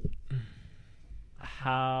on.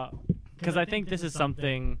 How? Because I think this is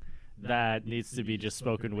something that needs to be just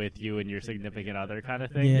spoken with you and your significant other kind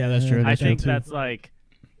of thing. Yeah, that's true. I That's think true. that's like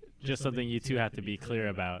just something you two have to be clear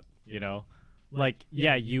about. You know, like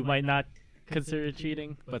yeah, you might not consider it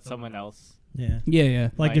cheating, but someone else. yeah. Yeah.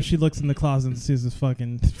 Like Like- if she looks in the closet and sees this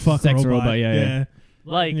fucking fuck Sex robot, robot, yeah.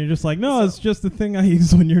 Like And you're just like, no, it's just the thing I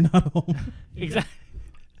use when you're not home. exactly.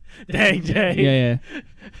 Dang, Jay. Yeah.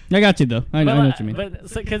 I got you though. I know what you mean. But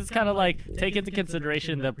because it's kind of like take into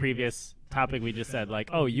consideration the previous topic we just said. Like,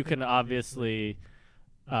 oh, you can obviously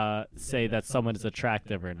say that someone is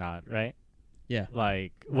attractive or not, right? Yeah.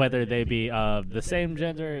 Like whether they be of the same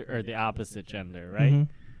gender or the opposite gender, right? Mhm.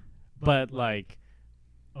 But like,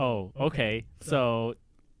 oh, okay. So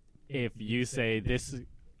if you say this,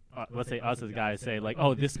 let's say us as guys say like,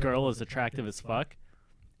 oh, this girl is attractive as fuck.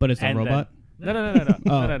 But it's a and robot. No.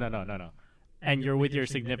 Oh. No. And you're with your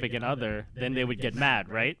significant other, then they would get mad,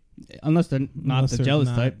 right? Unless they're not Unless the they're jealous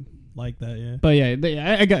not type. Like that, yeah. But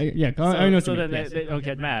yeah, I got yeah. I know what So you mean. then Yes. they don't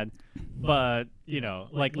get mad. But, you know,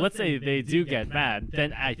 like let's say they do get mad,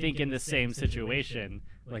 then I think in the same situation,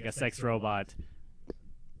 like a sex robot,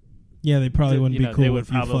 Yeah, they probably wouldn't you be know, cool they would if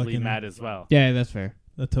you probably be fucking mad as well. Yeah, that's fair.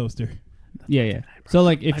 a toaster. Yeah. So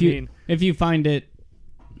like I mean- if you find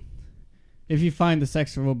the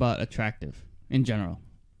sex robot attractive in general,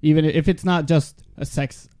 even if it's not just a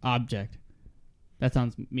sex object, that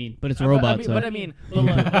sounds mean, but it's a robot. But I mean,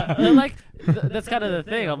 that's kind of the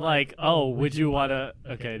thing. I'm like, oh, would you want to?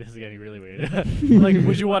 Okay, this is getting really weird. Like,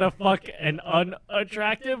 would you want to fuck an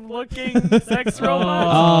unattractive looking sex robot?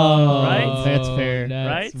 Oh, Right? That's fair.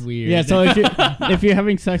 That's Right? weird. Yeah. So if you're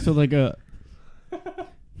having sex with like a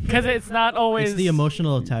Because it's not always It's the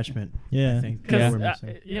emotional attachment. Yeah. I think. Because That's what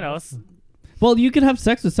we're missing. you know, well, you could have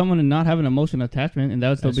sex with someone and not have an emotional attachment, and that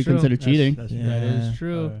would still That's be true. considered cheating. That's Yeah. That is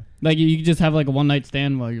true. Like you could just have like a one night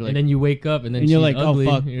stand while you're like, and then you wake up and then and she's you're like, oh, ugly.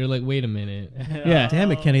 fuck. You're like, wait a minute. Yeah.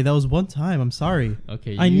 Damn it, Kenny. That was one time. I'm sorry.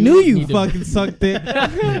 Okay. I knew you need to- fucking sucked it.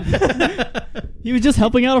 he was just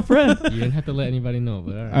helping out a friend. You didn't have to let anybody know,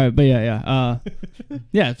 but all right. All right, but yeah.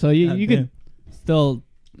 Yeah. So you God could still.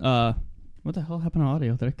 What the hell happened to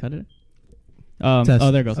audio? Did I cut it? Test.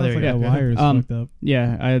 Oh, there it goes. Oh, there Sounds you like go. a wire is Um, fucked up.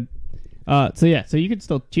 Yeah. So you could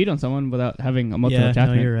still cheat on someone without having emotional Yeah, no,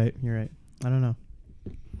 attachment. you're right. You're right. I don't know.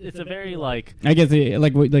 it's a very like I guess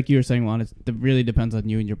like you were saying, Juan, it really depends on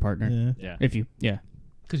you and your partner. Yeah. yeah. If you, yeah.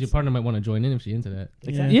 Because your partner might want to join in if she's into that.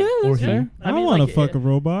 Exactly. Yeah, Or that's he. fair. I, mean, want to like, fuck a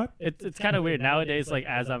robot. It's kind of weird nowadays. Like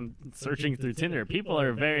as I'm searching through Tinder, people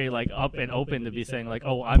are very like up and open to be saying like,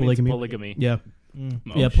 "Oh, I'm Polygamy. into polygamy." Yeah. Mm.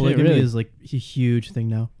 Oh, Yeah, shit, polygamy really? is like a huge thing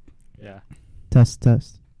now. Yeah. Test.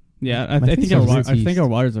 Yeah, My I think face our is I think yeast. our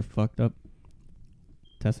wires are fucked up.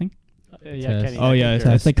 Testing? Yeah. Test. Kenny, Oh I yeah, think it's,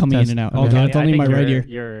 your- it's like coming Test. in and out. Okay. Okay, Kenny, it's I only think my right your-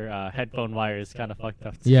 ear. Your headphone wire is kind of fucked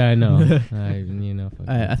up. Yeah, I know. Fuck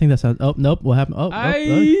I think that sounds. Oh nope. What happened? Oh,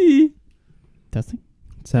 Testing?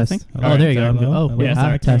 test. Testing? Oh, there you go. Hello? Oh, Hello? Yeah, ah,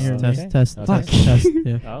 sorry, test. can you hear me? Test. Okay. Test. Okay. Test.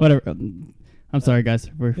 Yeah. Oh. Whatever. I'm sorry, guys.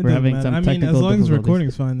 We're It doesn't having matter. some I mean, technical as long as the difficulties.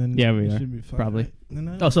 recording's fine, then Yeah, we it are. should be fine. Probably.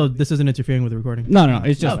 No. Oh, so this isn't interfering with the recording? No,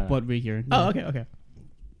 it's just No, no. what we hear. Oh, okay.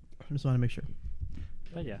 I just want to make sure.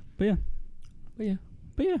 But yeah. But yeah. But yeah.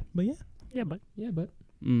 But yeah, Yeah, but Yeah, but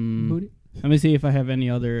Mm, booty. let me see if I have any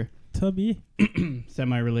other tubby.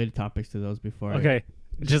 semi-related topics to those before. okay.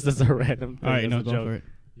 Just as a random thing, All right, as no, a go joke. for it.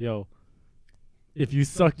 Yo, if you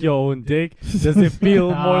suck your own dick, does it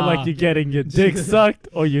feel more like you're getting your dick sucked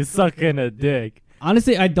or you sucking a dick?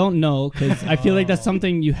 Honestly, I don't know because I feel like that's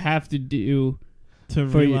something you have to do. To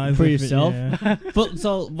For you- realize for if it- yourself? yeah.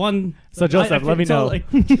 So one. So Joseph, let me know.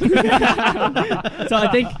 So I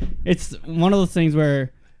think it's one of those things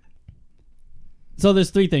where. So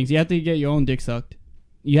there's three things. You have to get your own dick sucked.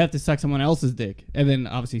 You have to suck someone else's dick, and then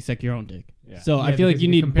obviously suck your own dick. Yeah. So I Yeah, feel like because you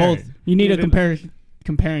you need can compare both. it. You need Yeah, a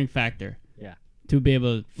comparing factor. Yeah. to be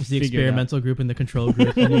able to It's the figure it out. experimental group and the control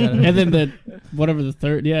group. And you gotta- And then the whatever the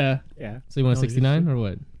third, yeah. Yeah. So you want No, 69 or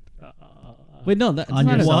what? Wait, no, that's On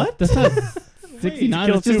not yourself? a, that's not 69.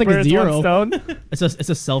 Kill It's just two like a birds, zero. one stone. it's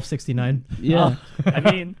a self 69. Yeah, I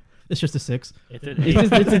mean, It's just a 6. it's a, it's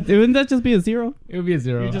just wouldn't that just be a zero? It would be a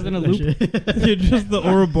 0. You're just in a loop. You're just the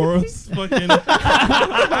Ouroboros fucking.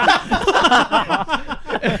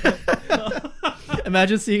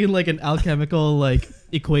 Imagine seeing like an alchemical like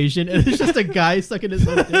equation and it's just a guy sucking his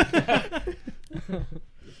own dick. I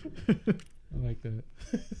like that.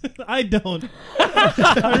 I don't.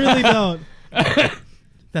 I really don't.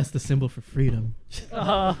 That's the symbol for freedom.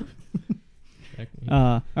 All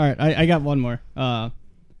right, I got one more.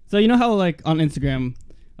 So you know how like on Instagram,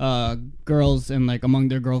 girls and like among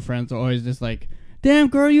their girlfriends are always just like, "Damn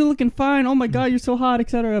girl, you looking fine. Oh my god, you're so hot,"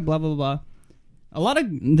 etc. Blah blah blah.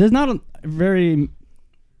 There's not very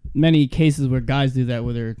many cases where guys do that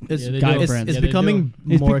with their It's, Yeah, they guy do. friends. it's Yeah, they becoming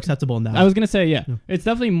do. more acceptable now. I was gonna say, yeah, Yeah. it's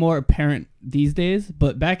definitely more apparent these days.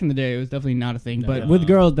 But back in the day, it was definitely not a thing. No. But with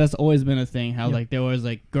girls, that's always been a thing. How Yeah. like there was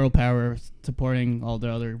like girl power supporting all the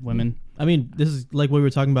other women. I mean, this is like what we were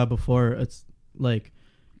talking about before. It's like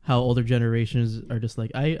how older generations are just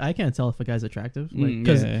like, I can't tell if a guy's attractive, like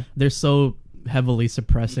because yeah. they're so heavily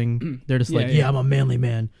suppressing. They're just like, Yeah, yeah, yeah. I'm a manly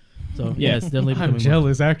man. So yeah, it's definitely I'm becoming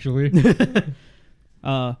jealous, actually.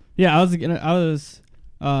 Yeah, I was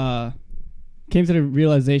came to the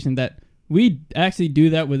realization that we actually do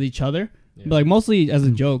that with each other, Yeah. but like mostly as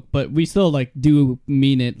a joke. But we still like do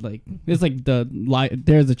mean it. Like it's like the lie.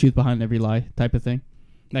 There's the truth behind every lie type of thing.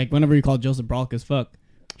 Like whenever you call Joseph Brolk as fuck,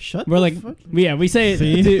 Shut. we're the like, fuck? yeah, we say it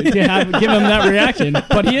See? to give him that reaction.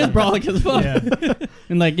 But he is Brolk as fuck,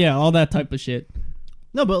 and like yeah, all that type of shit.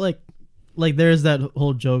 No, but like there's that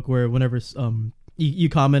whole joke where whenever you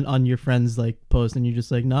comment on your friend's like post and you're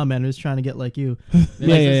just like, nah, man, I'm just trying to get like you.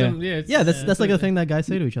 Yeah. Yeah, that's like a thing that guys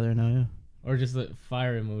say to each other now. Yeah. Or just a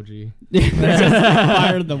fire emoji.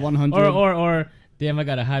 Fire the 100. Or damn, I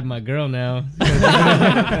gotta hide my girl now.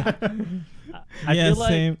 I Yeah, feel like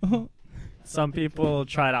same. some people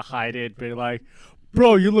try to hide it, but like,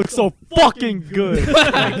 bro, you look so fucking good.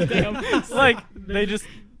 like they just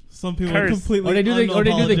Some people Curse. are completely. Or they do the gay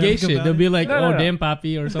unapologetic shit. about They'll it. be like, No, no, "Oh, no. damn,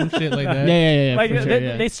 papi," or some shit like that. yeah, like for sure, they,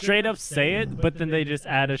 yeah. they straight up say it, but then they just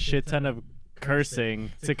add a shit ton of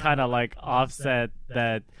cursing to kind of like offset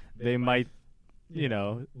that they might,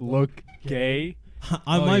 look gay.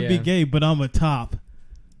 I Oh, might be yeah. gay, but I'm a top.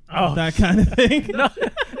 Oh, That kind of thing. no,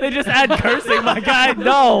 they just add cursing, my guy.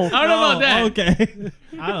 No, I don't know about that. Okay.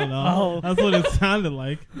 I don't know. Oh. That's what it sounded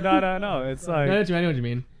like. no. It's I know like what you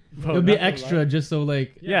mean. bro, It'll be nothing extra like- just so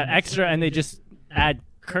like. Yeah, extra, and they just add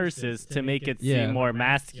curses to make it Yeah. seem more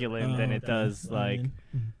masculine than it okay. does. I Like, mean,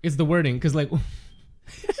 It's the wording, because like.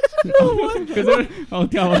 Oh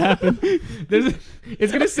god, what happened?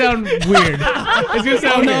 It's gonna sound weird. It's gonna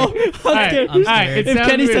sound no. weird. I'm scared. I'm scared. It If sounds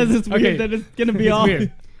Kenny weird. says it's weird, Okay, then it's gonna be it's all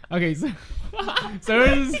weird. Okay, so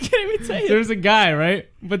there's a guy, right?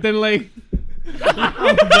 But then like.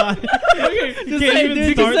 Okay, You say can't it, even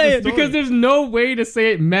dude, start just say the it, story. because there's no way to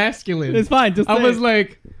say it masculine. It's fine. Just I say was it.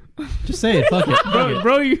 like, Just say it. Fuck it. Fuck bro, it.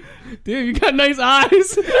 bro, you got nice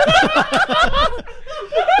eyes.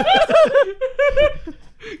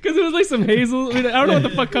 Because it was like some hazel. I don't know what the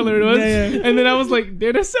fuck color it was. Yeah. And then I was like,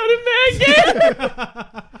 dude, that sounded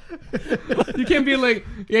mad gay. You can't be like,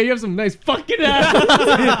 yeah, you have some nice fucking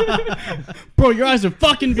eyes. Bro, your eyes are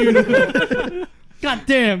fucking beautiful. God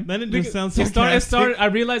damn. Then it just sounds so It started. I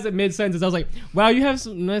realized it mid sentence. I was like, wow, you have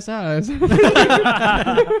some nice eyes. Like,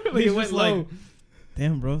 He's it went just like, low.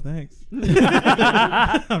 damn, bro, thanks.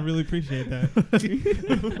 I really appreciate that.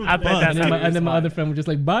 I bet that's And how then, you my respond. other friend was just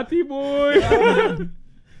like, Bati boy.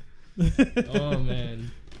 Oh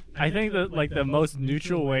man. I think that like the most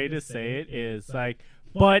neutral way to say it is like,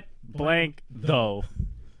 but blank though.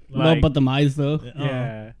 No, but the eyes though.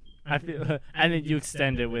 yeah. I feel, and then you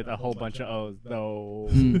extend it with a whole bunch of O's though,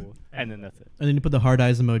 and then that's it. And then you put the hard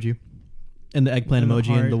eyes emoji, and the eggplant And the emoji,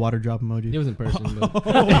 heart. and the water drop emoji. It was in person. But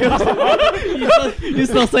You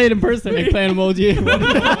still say it in person. Eggplant emoji.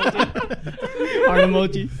 Heart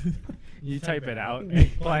emoji. You type it out.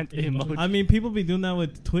 Eggplant emoji. I mean, people be doing that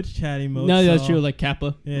with Twitch chat emotes. No, that's so true. Like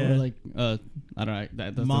Kappa. Yeah. Or like I don't know.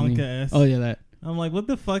 That's the Monka name. S. Oh yeah, that. I'm like, what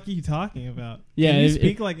the fuck are you talking about? Yeah, Can you it-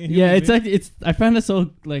 speak like a Yeah, human it's being? like it's. I find it so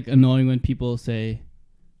like annoying when people say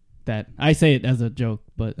that. I say it as a joke,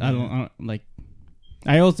 but I don't like.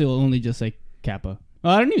 I also only just say Kappa.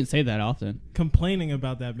 Well, I don't even say that often. complaining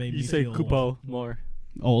about that made you me say feel Kupo old. more.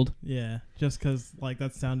 Old. Yeah, just because like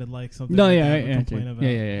that sounded like something. No, like yeah, I I would got you. complain about.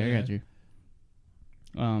 Yeah, I got you.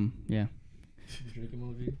 Yeah.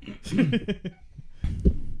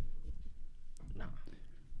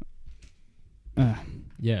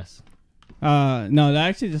 Yes. No, that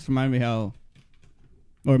actually just reminded me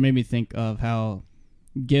made me think of how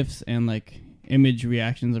GIFs and like image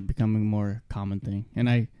reactions are becoming more common thing, and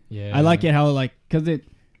I like it how like because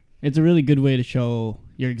it's a really good way to show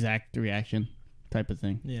your exact reaction type of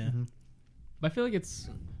thing. Yeah. Mm-hmm. But I feel like it's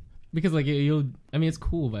because like it's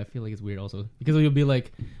cool, but I feel like it's weird also because you'll be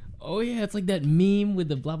like, oh yeah, it's like that meme with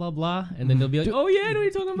the blah blah blah, and then they'll be like, oh yeah, I know what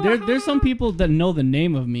you're talking about. There's some people that know the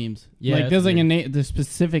name of memes. Yeah, like there's like weird. the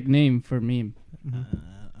specific name for meme. I don't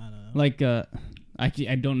know. Like actually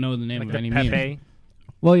I don't know the name Like of the any Pepe. meme.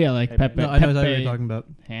 Well, yeah, like Pepe. Pepe. No, I know what Pepe you're talking about.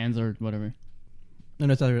 hands or whatever.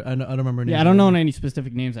 No, it's other, I don't remember names. Yeah, I don't know any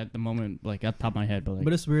specific names at the moment, like at the top of my head, but like.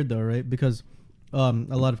 But it's weird though, right? Because a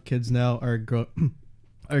lot of kids now are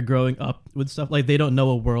growing up with stuff like they don't know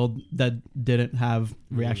a world that didn't have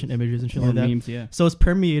reaction images and shit or like that. memes, yeah. So it's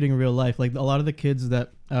permeating real life. Like a lot of the kids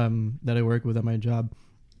that I work with at my job.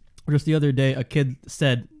 Just the other day, a kid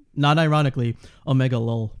said, not ironically, "Omega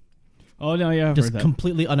lol," Oh no, yeah, I've just heard that.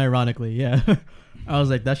 completely unironically. Yeah, I was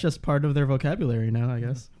like, that's just part of their vocabulary now, I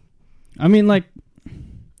guess. I mean, like,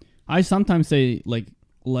 I sometimes say like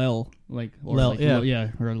 "lel," like or Lel, like, yeah. yeah,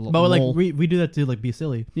 or But like lol. we do that to like be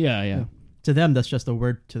silly. yeah. Yeah. To them, that's just a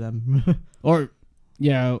word to them. Or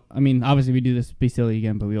yeah, I mean, obviously we do this be silly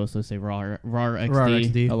again, but we also say "rar XD, Rar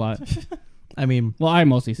XD. a lot. I mean, Well, I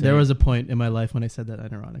mostly say there it. was a point in my life when I said that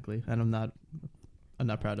unironically, and I'm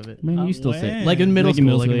not proud of it. Man, you still say When? Like in middle Like in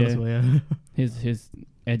school, middle like in school, middle school, yeah. his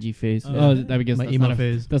edgy phase. Oh, I guess My that's emo not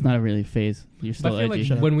phase. that's not a really phase. You're But still I feel edgy. like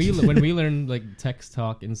Shut up. when we learned like text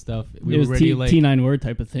talk and stuff, we it were was already like T9 word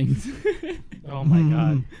type of things. Oh my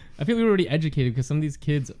god. I feel we were already educated because some of these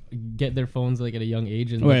kids get their phones like at a young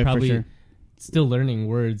age and Oh, they're yeah, for probably sure. still learning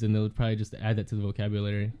words and they'll probably just add that to the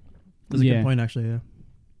vocabulary. That's a Yeah. good point, actually. Yeah.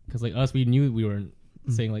 Because like us, we knew we weren't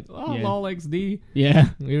saying like Yeah. lol XD. Yeah.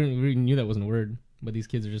 We knew that wasn't a word, but these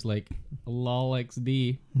kids are just like lol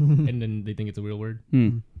XD, and then they think it's a real word.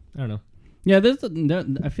 Hmm. I don't know. Yeah,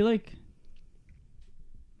 I feel like.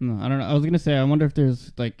 No, I don't know. I was gonna say I wonder if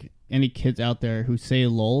there's like any kids out there who say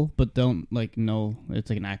 "lol" but don't like know it's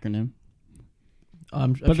like an acronym.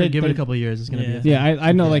 I'm But sure they- give it they- a couple of years. It's gonna Yeah. be. Yeah,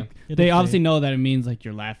 I know. Yeah. Like It'll they say- obviously know that it means like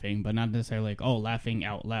you're laughing, but not necessarily like laughing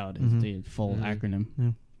out loud is Mhm. the full Mhm.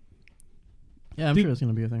 acronym. Yeah, I'm Dude. sure it's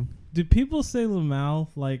gonna be a thing. Do people say Lamau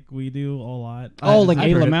like we do a lot? Oh, like I've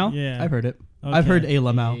a heard it. lamau? Yeah. I've heard it. I've heard a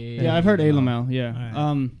lamau. Yeah, I've heard a lamau. Yeah.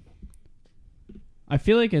 Alright. I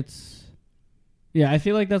feel like it's. Yeah, I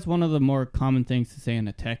feel like that's one of the more common things to say in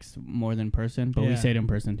a text more than person, but we Yeah. say it in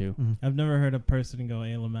person too. I've never heard a person go a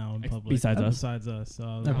Lamau in public. Besides us. Besides us. So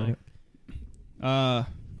I was I've heard like, it.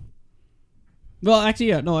 Well, actually,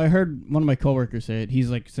 yeah. No, I heard one of my coworkers say it. He's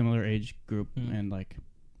like similar age group, Mm. and like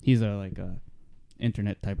he's a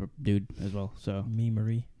internet type of dude as well. So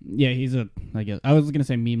memery. yeah, he's a. I guess I was gonna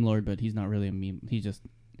say meme lord, but he's not really a meme. He just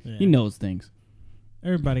Yeah. he knows things.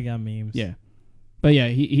 Everybody got memes. Yeah, but yeah,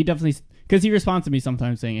 he definitely because he responds to me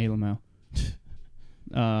sometimes saying "Hey Lamau."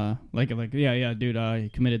 Like yeah, dude, I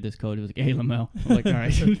committed this code. It was like "Hey Lamau." I'm like, all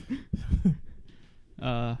right.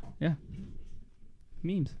 Yeah,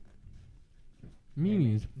 memes,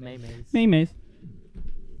 Memes. memes.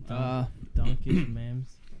 Donkeys,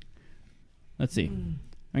 memes. Let's see. I'm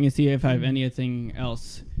gonna see if I have anything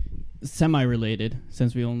else semi-related,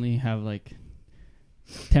 since we only have like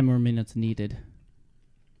 10 more minutes needed.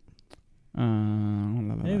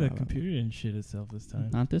 Hey, the computer didn't shit itself this time.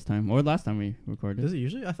 Not this time, or last time we recorded. Does it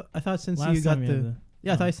usually? I thought since Last you got time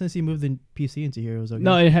the I thought since you moved the PC into here, it was okay.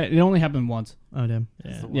 No, it only happened once. Oh damn.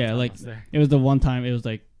 Yeah. Yeah, like it was the one time it was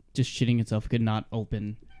like just shitting itself. Could not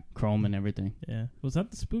open Chrome and everything. Yeah. Was that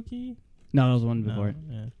the spooky? No, that was one before No, it.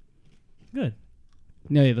 yeah. Good.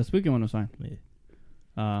 Yeah, the spooky one was fine.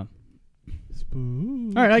 Yeah.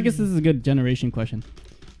 Spooky. All right, I guess this is a good generation question.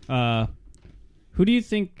 Who do you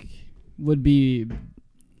think would be,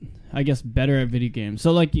 I guess, better at video games?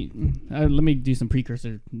 So, like, let me do some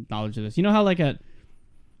precursor knowledge of this. You know how,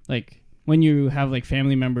 like when you have like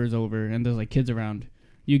family members over and there's like kids around,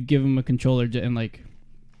 you give them a controller and like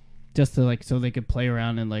just to like so they could play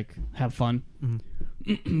around and like have fun.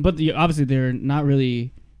 Mhm. But obviously they're not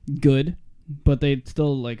really good, but they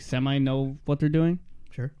still like semi know what they're doing.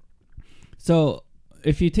 Sure. So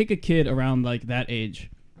if you take a kid around like that age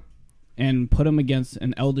and put him against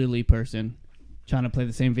an elderly person trying to play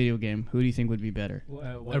the same video game, who do you think would be better?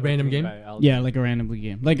 A random game? Yeah, like a randomly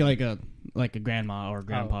game, like a grandma or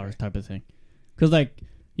grandpa okay. type of thing. Because like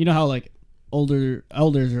you know how like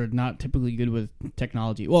elders are not typically good with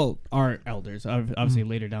technology. Well, our elders, obviously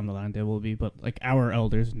later down the line they will be, but like our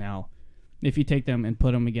elders now, if you take them and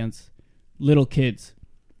put them against little kids,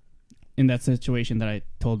 in that situation that I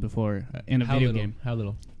told before in a How video little? game, How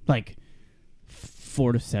little? like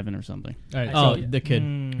 4 to 7 or something. All right. Oh, so, the kid.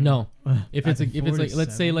 no. If it's like,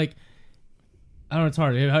 let's say like, I don't know, it's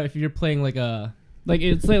hard. If you're playing like a Like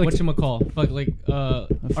it's like whatchamacall, like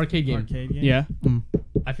arcade game. Arcade game. yeah.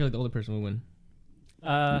 I feel like the older person would win.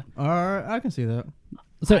 I can see that.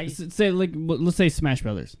 So I- say like let's say Smash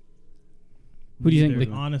Brothers. Who do you think?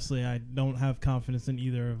 Either. Honestly, I don't have confidence in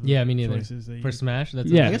either of the Yeah, me neither. choices that For you- Smash, that's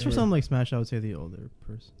Yeah. I guess for something like Smash, I would say the older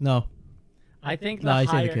person. No, I think no, the I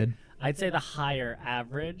say higher, the kid. I'd say the higher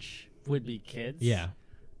average would be kids. Yeah.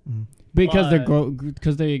 Because But-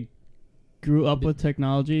 because they grew up with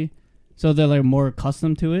technology, so they're like more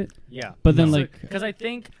accustomed to it. Yeah. But then like because I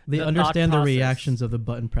think They the understand thought the process- reactions of the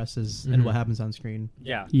button presses and what happens on screen.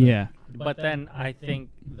 Yeah. yeah. But then I think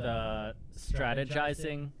the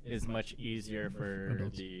strategizing is much easier for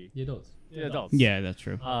Adults. the adults. adults. Yeah, that's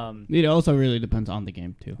true. Um. It also really depends on the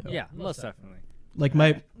game too. Yeah. Most definitely. Like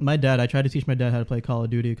my dad, I tried to teach my dad how to play Call of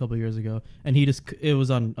Duty a couple years ago, and it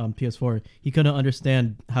was on PS4. He couldn't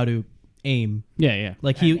understand how to aim. Yeah, yeah.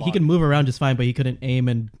 Like And he walk. could move around just fine, but he couldn't aim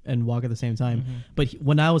and walk at the same time. But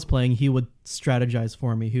when I was playing, he would strategize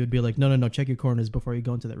for me. He would be like, no, check your corners before you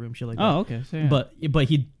go into that room. Shit like that. Oh, okay. So, yeah. But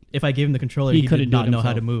if I gave him the controller, He he couldn't did do not it know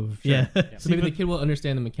how to himself. move. Sure. Yeah. So maybe the kid will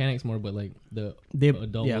understand the mechanics more, but like the they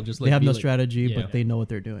adult will just like they have be no like- strategy, yeah. but they know what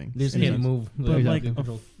they're doing. They just In a can't sense. move. But like a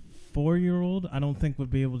control. 4-year-old, I don't think would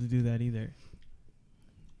be able to do that either.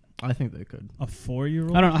 I think they could. A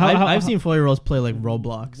 4-year-old. I don't know how, I've seen 4-year-olds play like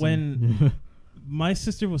Roblox. When my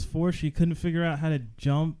sister was 4, she couldn't figure out how to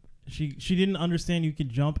jump. She didn't understand you could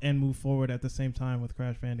jump and move forward at the same time with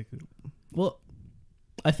Crash Bandicoot. well,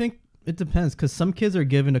 I think it depends because some kids are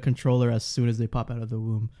given a controller as soon as they pop out of the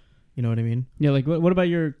womb. You know what I mean? Yeah, like what about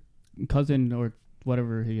your cousin or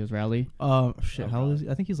whatever he is, Rally? Shit. How old is he?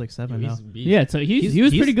 I think he's like 7 now. Yeah, so he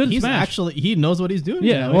was pretty good at He's Smash. actually he knows what he's doing.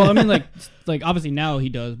 Yeah, now. well, I mean, like obviously now he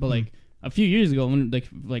does, but like a few years ago when like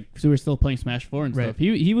so we were still playing Smash 4 and Right. stuff.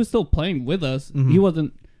 He was still playing with us. Mhm. He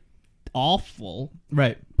wasn't awful,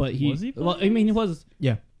 right. but he. Was he Well, I playing? mean, he was.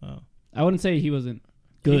 Yeah. Oh. I wouldn't say he wasn't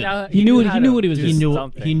good. He He knew how what he was to He doing. knew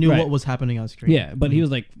something. he knew Right. what was happening on screen. Yeah, but he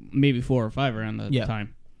was like maybe 4 or 5 around the Yeah.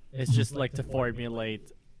 time. It's just like to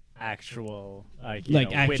formulate actual you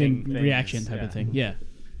Like know, action winning things. reaction type yeah. of thing. Yeah.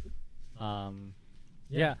 Yeah.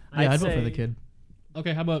 Yeah, I'd vote for the kid.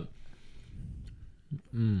 Okay, how about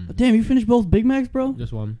Damn, you finished both Big Macs, bro?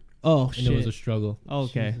 just one? Oh And shit. it was a struggle.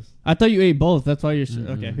 Okay. Jesus. I thought you ate both. That's why you're Mm-mm.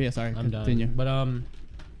 okay. Yeah, sorry. I'm Continue. done. But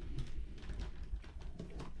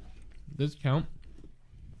does it count?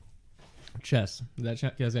 Chess. Does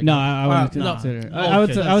that does that No, count? I wouldn't no. consider. Oh, I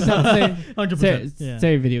would. okay. I would have to say 100%. Yeah.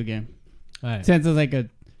 say video game. All right. Since it's like a,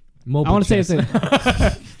 Mobile I want to say it's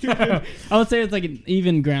chess. a. I would say it's like an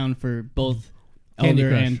even ground for both Candy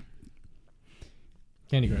elder Crush. and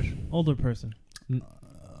Candy Crush. Older person.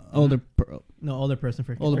 older No, older person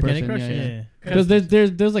for Older Candy person, Crush. yeah, Yeah. because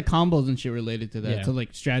there's like combos and shit related to that. Yeah. So like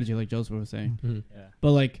strategy, like Joseph was saying. Mhm. Yeah.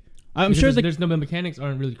 But like I'm Because sure there's no the mechanics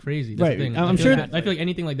aren't really crazy. That's Right, the thing. I'm I feel sure like, I feel like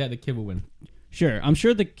anything like that, the kid will win. I'm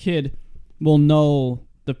sure the kid will know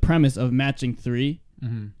the premise of matching 3,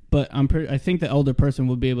 Mm-hmm. but I think the elder person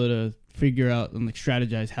will be able to figure out and like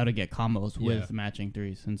strategize how to get combos Yeah. with matching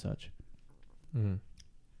 3s and such. Mm-hmm.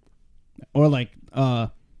 Or like how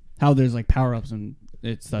there's like power ups and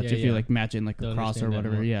it's such Yeah, if you yeah. like match in like They'll a cross or understand that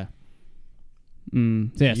whatever. more. Yeah.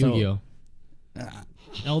 So yeah. So Yu-Gi-Oh.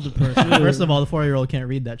 Elder person. First of all, the 4-year-old can't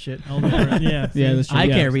read that shit. Elder person. Yeah. yeah, that's true. I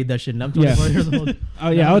yeah. can't read that shit, and I'm Yeah. 24 years old. Oh How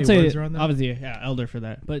yeah, I would many say words are on that? obviously yeah, elder for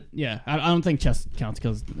that. But yeah, I don't think chess counts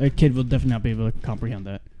because a kid will definitely not be able to comprehend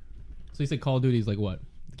that. So you said Call of Duty is like what?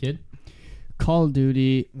 Kid? Call of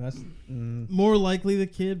Duty. That's More likely the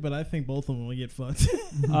kid, but I think both of them will get fucked.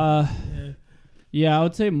 Uh, Yeah. yeah, I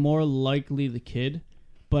would say more likely the kid,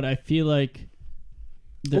 but I feel like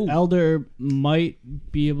the Ooh. elder might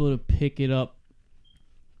be able to pick it up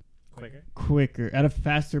quicker at a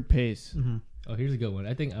faster pace. Mm-hmm. Oh, here's a good one.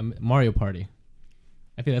 I think Mario Party.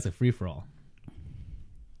 I think that's a free for all.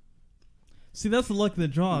 See, that's the luck of the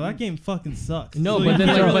draw. That game fucking sucks. No, So but you then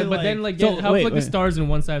can't like, really, but then like So, how wait, put the wait. stars in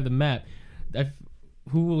one side of the map.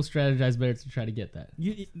 Who will strategize better to try to get that?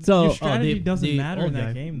 So- your strategy the- doesn't the matter in old that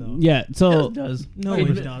guy. game, though. Yeah, so it does. No, it,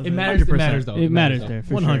 it doesn't. it matters. It 100%. matters though. it matters there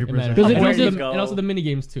for 100%. sure. It matters. Because if Where you you just go- and also the mini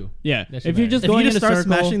games too. yeah, That if shit you matters. just If going you in just a start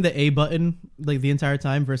circle, smashing the A button like the entire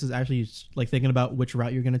time versus actually like thinking about which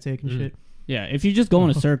route you're gonna take and Mhm. shit. yeah, if you just go in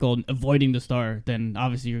a circle and avoiding the star, then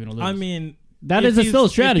obviously you're gonna lose. I mean, that if is still a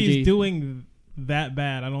If strategy. he's doing that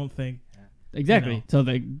bad, I don't think. Exactly. You know. So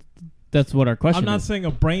that's what our question I'm not is. saying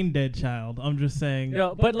a brain dead child. I'm just saying.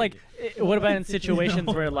 But like, what about in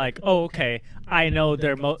situations where like, oh, okay, I know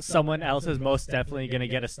someone else is most definitely gonna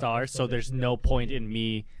get a star, so there's no point in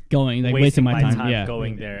me Going like wasting my time. Yeah.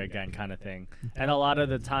 going there again, kind of thing. And a lot of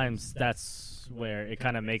the times, that's where it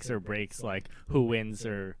kind of makes or breaks like who wins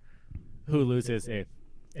or who loses.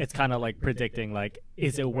 It's kind of like predicting, like,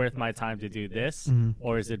 is it worth my time to do this,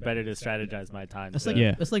 or is it better to strategize my time? It's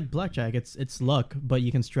it's like blackjack. It's luck, but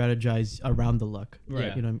you can strategize around the luck.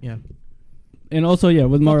 Right. You know. Yeah. And also, yeah,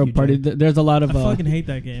 with Mario you, Party, there's a lot of I fucking hate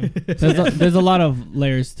that game. there's a lot of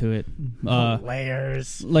layers to it.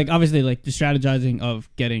 Layers. Like obviously, like the strategizing of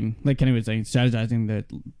getting, like Kenny was saying, strategizing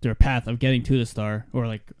their path of getting to the star, or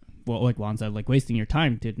like like Juan said, like wasting your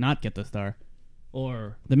time to not get the star,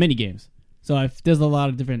 or the mini games. So there's a lot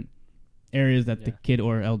of different areas that the kid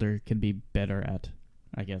or elder can be better at,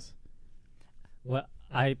 I guess. Well,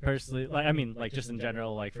 I personally, like, I mean, like just in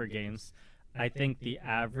general, like for games, I think the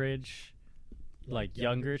average, like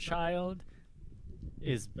younger child,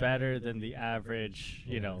 is better than the average,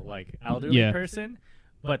 like elderly person.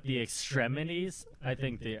 But the extremities, I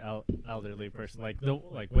think the elderly person, like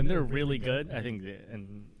when they're really good, I think the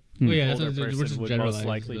older person would most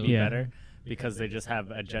likely be better. Because they just have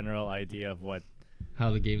a general idea of how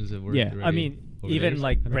the games have worked. Yeah, already I mean, even there.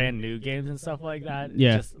 like brand new games and stuff like that.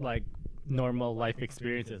 Yeah, just like normal life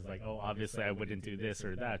experiences. Like, oh, obviously I wouldn't do this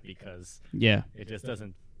or that because it just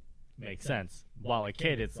doesn't make sense. While a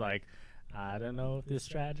kid, it's like, I don't know if this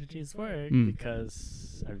strategies work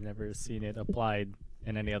because I've never seen it applied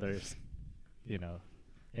in any other,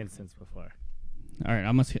 instance before. All right,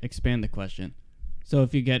 I must expand the question. So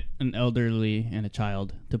if you get an elderly and a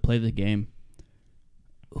child to play the game,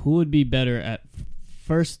 who would be better at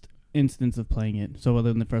first instance of playing it? So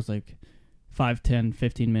within the first 5, 10,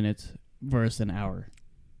 15 minutes versus an hour?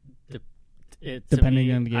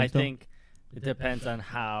 Depending on the game. I think it depends on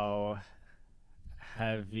how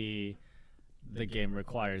heavy the game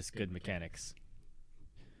requires good mechanics.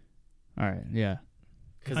 All right, yeah.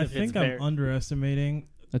 I think I'm underestimating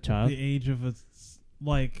a child, the age of the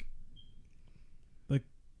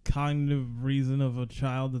cognitive reason of a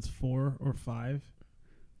child that's 4 or 5.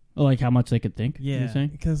 Oh, like how much they could think? Yeah,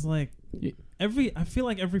 because I feel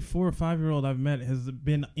like every 4 or 5-year-old I've met has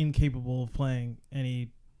been incapable of playing any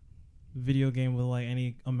video game with like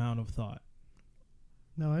any amount of thought.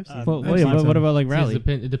 No, I've seen. What about like Rally?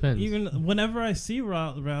 It depends. Even whenever I see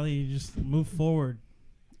Rally, you just move forward.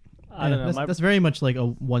 I don't know. That's very much like a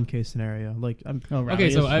one case scenario. Like, okay,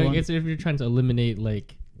 so I guess if you're trying to eliminate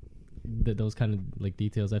like those kind of like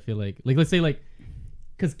details, I feel like let's say like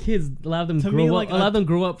because kids a lot of them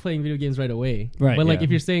grow up playing video games right away. Right. But like if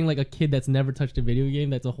you're saying like a kid that's never touched a video game,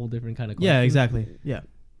 that's a whole different kind of question. Yeah, exactly. Yeah.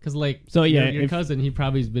 Because like your cousin, he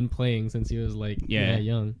probably's been playing since he was like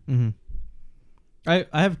young. Mm-hmm. I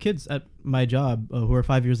have kids at my job who are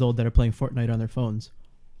 5 years old that are playing Fortnite on their phones.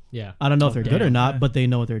 Yeah. I don't know if they're good or not, but they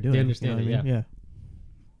know what they're doing. They understand it, Yeah.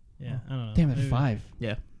 Yeah, I don't know. Damn it, 5.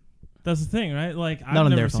 Yeah. That's the thing, right? Like, Not I've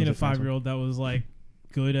never seen a 5-year-old that was like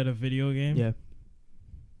good at a video game. Yeah.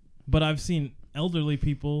 But I've seen elderly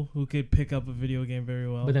people who could pick up a video game very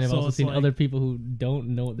well. But then I've also seen other people who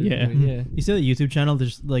don't know what they're doing. Yeah. You see the YouTube channel?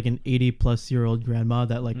 There's like an 80-plus-year-old grandma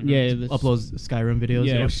that like uploads Skyrim videos.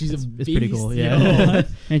 Yeah, it's beast, pretty cool. Yeah.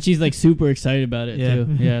 And she's like super excited about it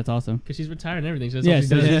too. Yeah, it's awesome. Because she's retired and everything. So she's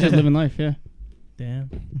just living life. Yeah. Damn.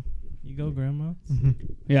 You go, grandma.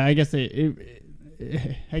 Yeah, I guess it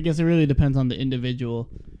really depends on the individual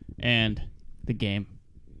and the game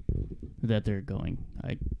that they're going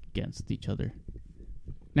against each other.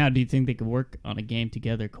 Now, do you think they could work on a game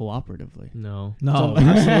together cooperatively? No, absolutely.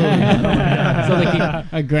 So like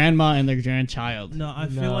a grandma and their grandchild. No, I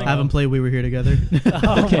feel like I haven't played We Were Here Together.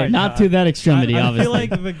 Okay, not to that extremity. I obviously, feel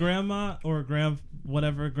like the grandma or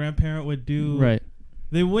grandparent would do right.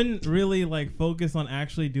 They wouldn't really like focus on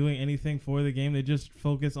actually doing anything for the game. They just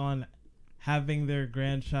focus on having their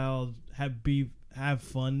grandchild have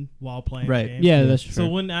fun while playing the game. Yeah, that's true. So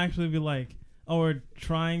it wouldn't actually be like, oh, we're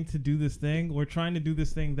trying to do this thing. We're trying to do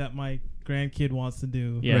this thing that my grandkid wants to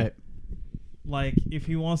do. Yeah. Right. Like, if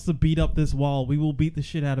he wants to beat up this wall, we will beat the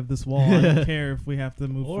shit out of this wall. I don't care if we have to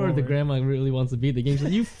move forward. Or the grandma really wants to beat the game. She's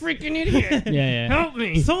like, you freaking idiot. Yeah. Help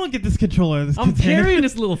me. Someone get this controller. I'm carrying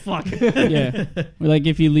this little fuck. Yeah. Like,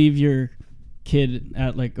 if you leave your kid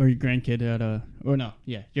at, like, or your grandkid at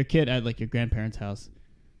your kid at, like, your grandparents' house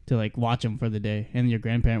to, like, watch them for the day. And your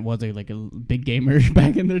grandparent was, like, a big gamer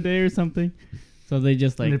back in their day or something. So they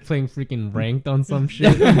just like they're playing freaking ranked on some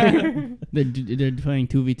shit. they're playing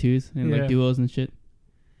 2v2s and like duos and shit.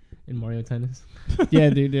 In Mario Tennis. Yeah,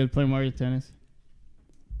 they're playing Mario Tennis.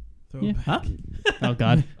 Yeah. Throwback. Huh? Oh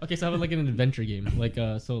God. Okay, so how about like an adventure game, like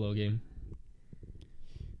a solo game?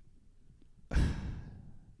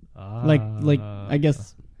 Like I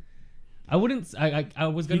guess. I wouldn't. I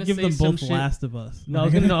was You gonna give say them some both shit. Last of Us. No,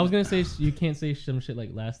 I was gonna say you can't say some shit like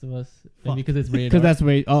Last of Us Fuck. because it's rated Because R that's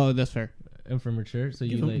way. Oh, that's fair. and for mature. So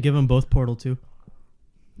you like Give them both Portal 2.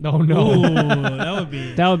 no Ooh, no. that would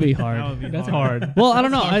be. That would be that hard. would be That's hard. hard. Well, I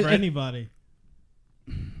don't know. That's hard for I anybody.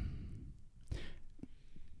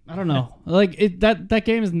 don't know. Like that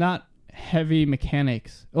game is not heavy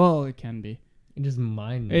mechanics. Well, it can be. Just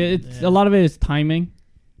mind. It's Yeah. a lot of it is timing,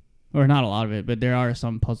 or not a lot of it, but there are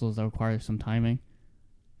some puzzles that require some timing.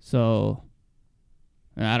 So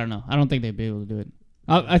I don't know. I don't think they'd be able to do it.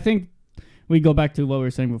 I think we go back to what we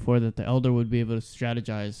were saying before, that the elder would be able to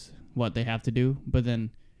strategize what they have to do, but then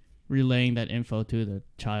relaying that info to the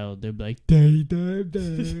child, they'd be like,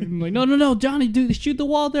 I'm like, no, Johnny, dude, shoot the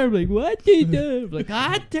wall there. I'm like, what did you do? I'm like,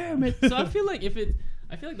 God damn it. So I feel like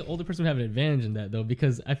the older person would have an advantage in that though,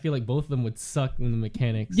 because I feel like both of them would suck in the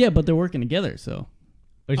mechanics. Yeah, but they're working together, so.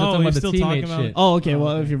 Or you're Oh, talking you're about the still talking teammate about- shit. Oh, okay. Oh,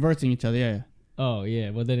 Well, okay. if you're versing each other, yeah. Oh yeah,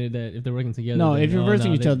 well then if they're working together. No, then, if you're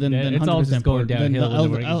versing each other, then it's all 100% just going then downhill. the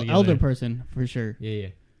when they're working elder together. person, for sure. Yeah.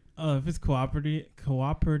 If it's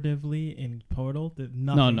cooperatively in Portal, that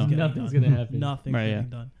No, Nothing's gonna happen. Nothing's Right, getting yeah.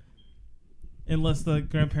 done. Unless the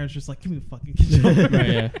grandparents just like, give me the fucking controller. Right,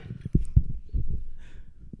 yeah.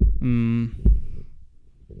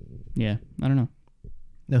 Yeah, I don't know.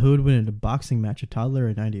 Now, who would win in a boxing match, a toddler or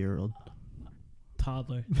a 90-year-old?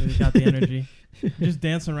 Toddler. They got the energy. Just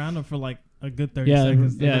dance around them for like a good 30 Yeah,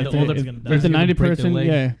 seconds. yeah, then if the they- older if gonna die. There's a gonna 90 break their person, leg.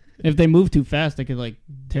 yeah. If they move too fast, they could like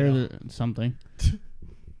tear Yeah. something.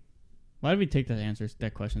 Why did we take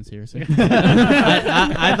that question seriously?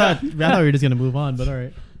 I thought we were just gonna move on, but all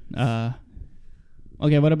right.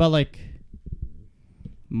 Okay, what about like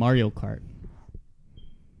Mario Kart?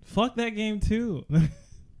 Fuck that game too. Fucking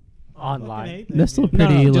Online. hate that That's still game. No,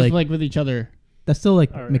 pretty just like like with each other. that's still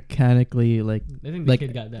like Alright. mechanically like I think the like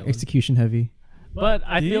kid got that one. execution heavy. But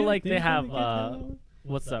I Do feel you like think they you have get that one?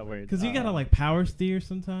 what's that word? Cause you gotta like power steer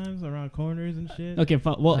sometimes around corners and shit. Okay,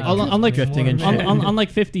 well, Like unlike drifting and shit.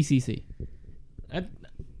 unlike 50cc. I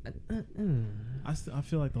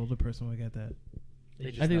feel like the older person would get that. They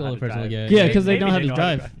just I think know the how older to person will drive. get it. Yeah, because they Maybe know how to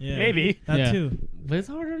drive. Yeah, Maybe. that Yeah. too. But it's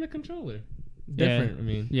harder on a controller. Yeah. Different. I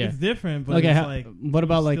mean, Yeah. It's different, but Okay, it's how- like what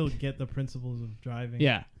about you like? still get the principles of driving.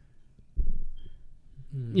 Yeah,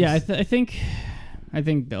 yeah. I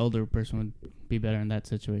think the older person would be better in that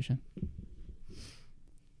situation.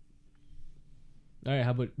 All right.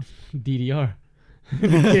 How about DDR? All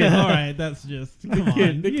right, that's just come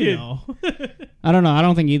on. the you kid. know. I don't know. I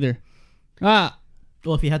don't think either. Well,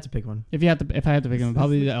 if you had to pick one, If I had to pick him,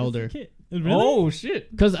 probably the elder. Kid. Really? Oh shit!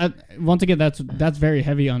 Because once again, that's very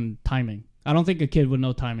heavy on timing. I don't think a kid would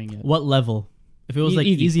know timing yet. what level? If it was like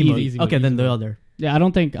Easy, easy, easy, mode, easy mode, okay, easy then the mode. elder. Yeah, I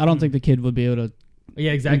don't think the kid would be able to.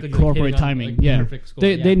 Yeah, exactly. Incorporate Like, hitting on, timing, like, yeah. perfect score,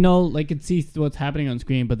 They yeah. know, like, can see what's happening on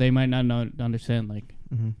screen, but they might not understand like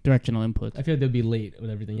Mm-hmm. directional inputs. I feel like they'd be late with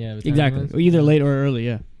everything. Yeah. with Exactly, timing-wise. or either late or early.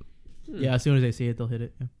 Yeah. Yeah, as soon as they see it, they'll hit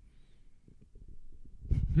it. Yeah.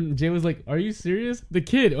 Jay was like, "Are you serious?" The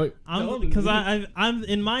kid. Because I'm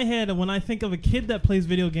in my head when I think of a kid that plays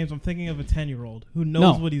video games, I'm thinking of a 10-year-old who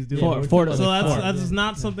knows what he's doing. Four to So like that's four. that's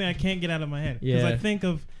not something I can't get out of my head. Because Yeah. I think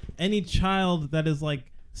of any child that is like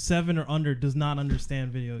 7 or under does not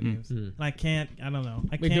understand video games. Mm. And I can't. I don't know.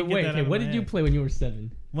 I Wait, can't get that out okay. of What my did you head. play when you were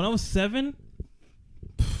 7? When I was 7,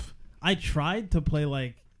 I tried to play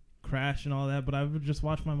like Crash and all that, but I would just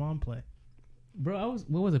watch my mom play. Bro,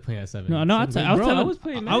 what was I playing at 7? No, I was Bro, telling- I was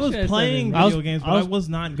playing. I was Mashed at playing 7. I was- video games, but I I was- was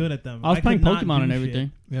not good at them. I was playing could not Pokemon do and shit.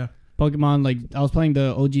 everything. Yeah. Pokemon, like I was playing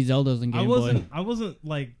the OG Zeldas and Game I Boy. wasn't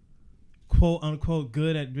like quote unquote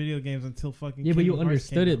good at video games until fucking. Yeah, but you Kingdom Hearts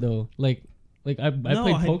understood came it out. though. Like I No,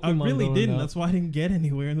 played Pokemon. I really growing didn't. up. That's why I didn't get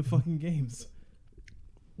anywhere in the fucking games.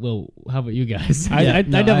 Well, how about you guys? I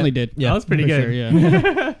definitely did. Yeah, I was pretty for good. sure,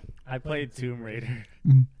 yeah. I played Tomb Raider.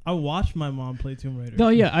 I watched my mom play Tomb Raider. No,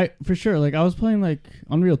 yeah, I for sure. Like I was playing like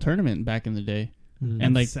Unreal Tournament back in the day, Mm.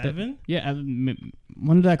 and like 7.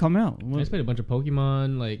 when did that come out? I just played a bunch of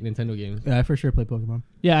Pokemon, like Nintendo games. Yeah, I for sure play Pokemon.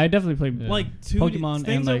 Yeah, I definitely played. Yeah. Like 2D, Pokemon things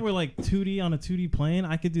and, that like- were like 2D on a 2D plane.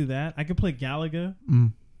 I could do that. I could play Galaga.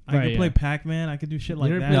 Mm. I Right, could play yeah. Pac-Man. I could do shit like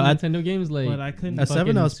you ever that. played No, I- Nintendo games like but I couldn't. At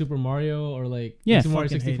 7, I was- Super Mario or like Yeah, Super Mario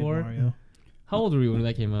fucking hated 64. Mario. How old were you when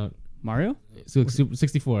that came out? Mario So Super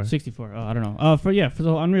 64. 64. Oh, I don't know. For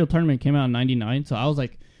the Unreal Tournament came out in '99, so I was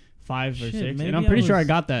like 5 or Shit, 6, maybe and I'm I pretty sure I was-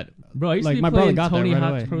 got that. Bro, I used Like, to be my brother playing got that Tony right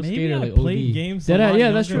Hawk's away. Pro Maybe Skater I like played OD. games. Did a I? lot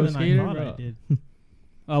Yeah, that's younger true. than Skater, I thought I bro. did.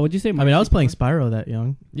 What'd you say? I mean, I was playing Spyro that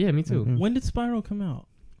young. Yeah, me too. Mhm. When did Spyro come out?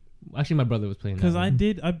 Actually, my brother was playing that Because one.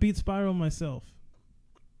 I beat Spyro myself.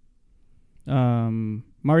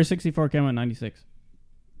 Mario 64 came out in 96.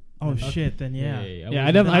 Oh shit! Then yeah. Yeah, was-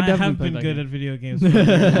 I Then I definitely have played been that good game. at video games for a very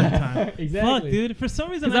long time. Exactly. Fuck, dude. For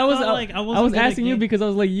some reason, Because I I was asking you because I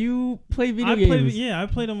was like, you play video games. I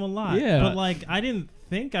played them a lot. Yeah. But like, I didn't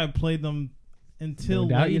think I played them until Don't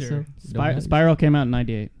doubt later. yourself. Don't doubt yourself. Spyro came out in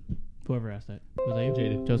 98. Whoever asked that. Was that you?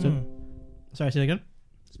 Jaded. Joseph? Mm. Sorry, say it again.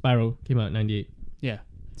 Spyro came out in 98. Yeah.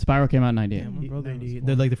 Spyro came out in 98. Damn, my brother was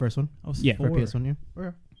They're like the first one. I was Yeah, For 4. PS1,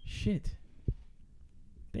 yeah. Shit.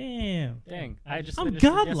 Damn. Dang, I just I'm finished it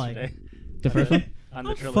godlike. yesterday. The first one? On the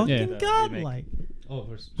I'm trilogy. fucking Yeah. the remake. godlike. Oh,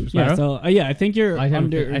 for Yeah, Spyro? so yeah, I think you're I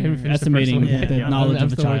haven't finished the first underestimating one yet. the Yeah, knowledge I'm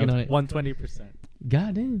of a still working child. on it. 120%.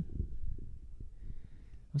 God damn.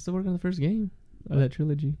 I'm still working on the first game of that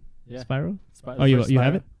trilogy. Yeah. Spyro? Oh, you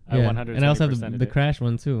have it? I Yeah. 120% And I also have the Crash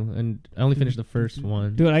one too. And I only finished the first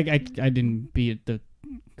one. Dude, I didn't beat the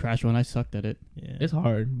Crash one. I sucked at it. Yeah. It's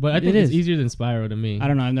hard, but I It think it's is. easier than Spyro to me. I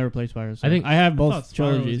don't know. I've never played Spyro. So I think- I have I both thought Spyro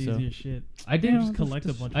trilogies. was So easy as shit. I think Just collect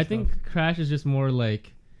a bunch of I think stuff. Crash is just more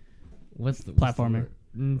like what's the Platformer.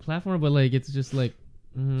 Platformer, but like it's just like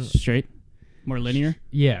straight, more linear.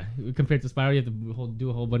 yeah. Compared to Spyro, you have to do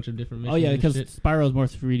a whole bunch of different missions. Oh yeah, and because shit. Spyro is more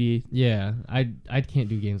 3D. Yeah, I can't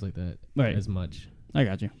do games like that Right. as much. I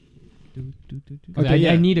got you. 'Cause Okay,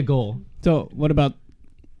 yeah. I need a goal. So what about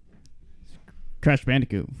Crash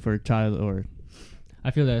Bandicoot for child or?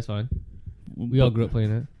 I feel that's fine. We all grew up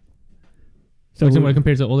playing it. So So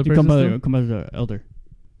compared to older you person, come as an elder.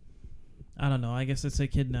 I don't know. I guess it's a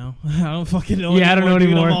kid now. I don't fucking know. Yeah, I don't know dude.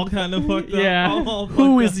 anymore. I'm all kind of fucked up. Yeah. I'm all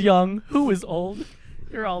Who fucked is up. young? Who is old?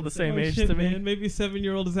 You're all the same Oh, age shit, to me. man. Maybe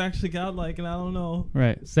 7-year-old is actually godlike, and I don't know.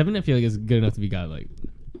 Right. 7, I feel like is good enough to be godlike.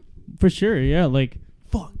 For sure. Yeah. Like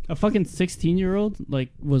Fuck. a fucking 16-year-old like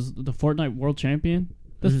was the Fortnite world champion.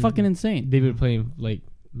 That's Mhm. fucking insane. They've been playing like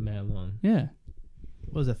mad long. Yeah.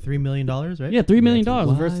 What was that? $3 million, right? Yeah. $3 million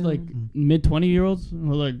That's versus like wild. mid 20-year-olds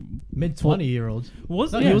who are like. Mid 20-year-olds.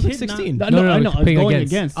 Wasn't No, he that was like kid 16. Not, No, I know. playing Going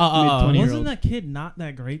against. against mid Wasn't 20-year-olds. wasn't that kid not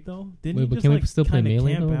that great though? Didn't Wait, he but just can we like still play kinda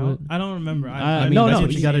Melee, camp though? out? What? I don't remember. I mean, no, that's no.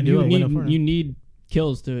 what you gotta do to win a Fortnite. You need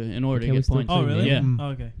kills in order to Can we get still points. Oh really? Yeah. Mm. Oh,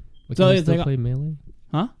 okay. But So can we it's still like- play melee?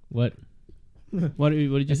 Huh? What? What did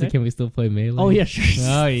you I say? said, can we still play melee? Oh yeah, sure.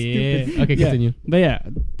 Oh yeah. Stupid. Okay, Yeah. continue. But yeah,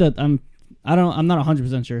 I'm not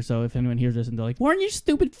 100% sure. So if anyone hears this and they're like, "Weren't you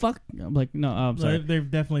stupid fuck?" I'm like, "No, I'm sorry." They've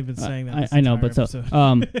definitely been saying that. this I know, entire but so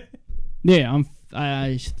episode. yeah,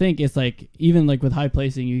 I think it's like even like with high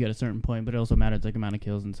placing, you get a certain point, but it also matters like amount of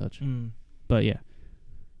kills and such. Mm. But yeah,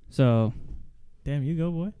 so Damn, you go,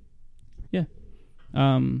 boy.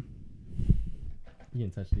 You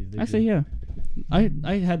didn't touch these. did actually, you? yeah,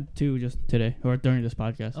 I had 2 just today or during this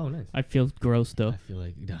podcast. Oh, nice. I feel gross I though. feel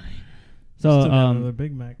like dying. So Still got another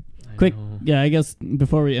Big Mac. I quick, know. yeah, I guess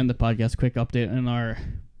before we end the podcast, quick update on our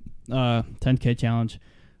 10K challenge.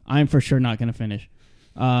 I'm for sure not gonna finish.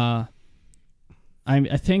 I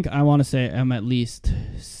think I want to say I'm at least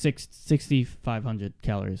 6,500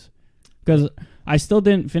 calories because I still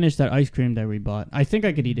didn't finish that ice cream that we bought. I think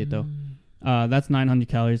I could eat it though. That's 900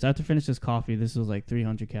 calories. I have to finish this coffee. This is like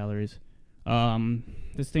 300 calories.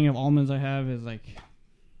 This thing of almonds I have is like,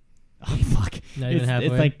 oh fuck, Not even halfway.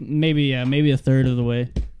 it's like maybe a third of the way.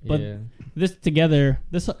 But yeah. this together,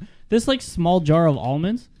 this like small jar of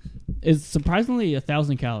almonds is surprisingly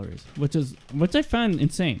 1,000 calories, which I find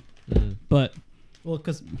insane. Mm. But Well,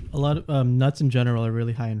 because a lot of nuts in general are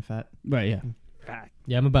really high in fat. right, yeah,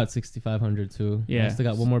 Yeah, I'm about 6,500 too. Yeah. I still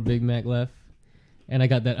got one more Big Mac left, and I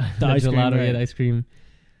got that The that ice cream, gelato, right. yeah, the ice cream.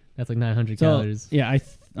 That's like 900 so calories. yeah,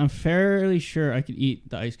 I'm fairly sure I could eat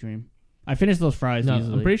the ice cream. I finished those fries No,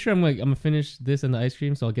 easily. I'm pretty sure I'm gonna finish this and the ice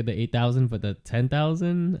cream, so I'll get the 8,000. But the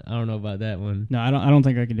 10,000, I don't know about that one. No, I don't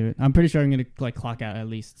think I can do it. I'm pretty sure I'm gonna like clock out at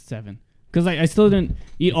least 7 because I still didn't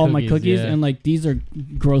eat all my Cookies, cookies yeah. and like these are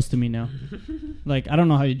gross to me now. Like I don't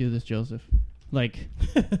know how you do this, Joseph. Like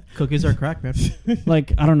Cookies are crack, man.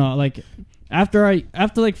 like I don't know. Like after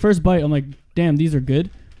like first bite, I'm like, damn, these are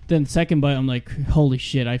good. Then second bite, I'm like, holy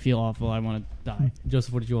shit, I feel awful. I want to die.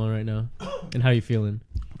 Joseph, what did you want right now? And how are you feeling?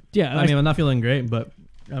 Yeah, I mean, I'm not feeling great, but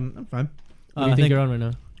I'm fine. What do you think you're on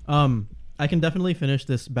right now? I can definitely finish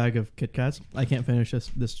this bag of Kit Kats. I can't finish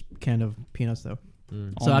this can of peanuts though.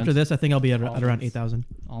 Mm. So after this, I think I'll be at around Almonds. 8,000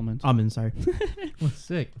 almonds. almonds. Sorry,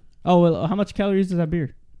 Sick. Oh well, how much calories is that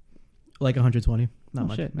beer? like 120. Not Oh,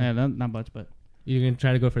 much. shit. Yeah, not much, but You gonna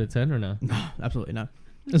try to go for the 10 or no? Absolutely not.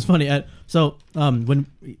 It's funny. When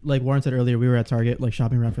like Warren said earlier, we were at Target like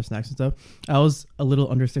shopping around for snacks and stuff. I was a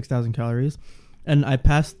little under 6,000 calories, and I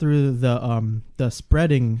passed through the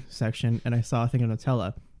spreading section and I saw a thing of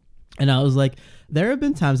Nutella, and I was like, there have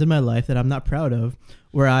been times in my life that I'm not proud of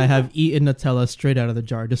where I have eaten Nutella straight out of the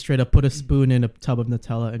jar, just straight up put a spoon in a tub of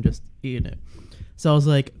Nutella and just eaten it. So I was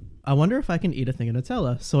like, I wonder if I can eat a thing of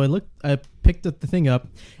Nutella. So I picked up the thing up,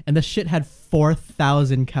 and the shit had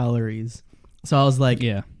 4,000 calories. So I was like,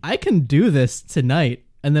 Yeah. I can do this tonight.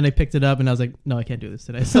 And then I picked it up, and I was like, no, I can't do this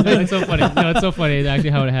today. So It's so funny. No, it's so funny. It's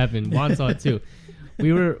actually how it happened. Juan saw it too.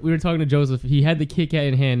 We were talking to Joseph. He had the Kit Kat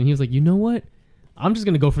in hand, and he was like, you know what? I'm just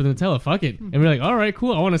gonna go for the Nutella. Fuck it. And we're like, all right,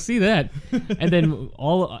 cool. I want to see that. And then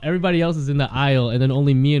everybody else is in the aisle, and then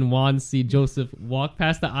only me and Juan see Joseph walk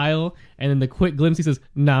past the aisle, and then the quick glimpse, he says,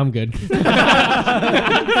 "Nah, I'm good."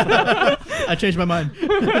 I changed my mind.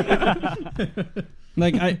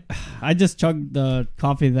 Like I just chugged the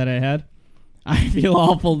coffee that I had. I feel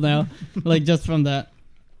awful now, like just from that.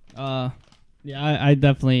 Yeah, I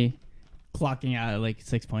definitely clocking out at like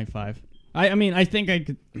 6.5. I mean, I think I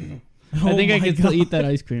could. I think I could still eat that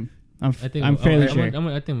ice cream. I'm fairly sure.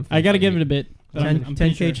 I think I gotta give it a bit. But I'm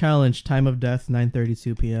 10K sure. challenge, time of death,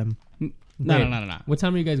 9:32 p.m. No. What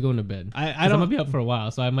time are you guys going to bed? I I'm don't gonna be up for a while,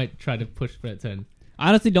 so I might try to push for that 10. I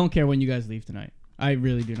honestly don't care when you guys leave tonight. I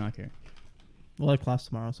really do not care. We'll have class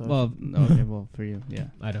tomorrow, so. Well, okay, well for you, yeah,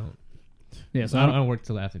 I don't. yeah. So I don't work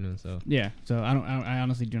till the afternoon, so. yeah. So I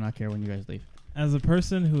honestly do not care when you guys leave. As a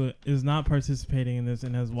person who is not participating in this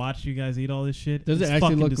and has watched you guys eat all this shit, Does it's it actually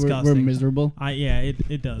fucking look disgusting. we're miserable? Yeah,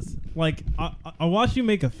 it does. Like I watched you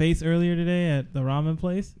make a face earlier today at the ramen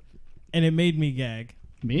place, and it made me gag.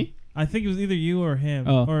 Me? I think it was either you or him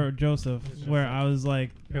or Joseph, where I was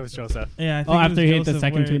like, It was Joseph. yeah. I think Oh, it after was he ate the Joseph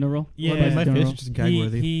second where tuna roll? Yeah. my Tuna face roll? is just gag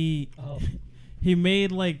worthy. He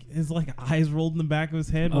made like his like eyes rolled in the back of his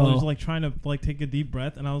head while he was Oh. like trying to like take a deep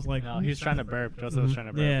breath, and I was like, No, he was trying to burp. Joseph was trying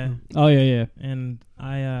to burp. yeah, Oh yeah. and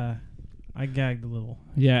I gagged a little.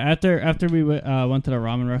 Yeah, after we went to the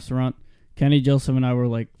ramen restaurant, Kenny, Joseph, and I were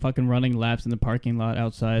like fucking running laps in the parking lot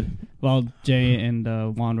outside, while Jay and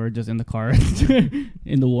Juan were just in the car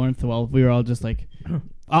in the warmth. While we were all just like,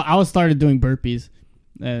 I was started doing burpees.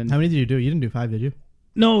 And How many did you do? You didn't do 5, did you?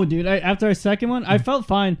 no, dude. After a second one, I felt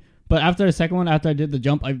fine, but after a second one, after I did the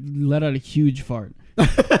jump, I let out a huge fart.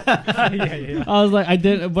 yeah. I was like,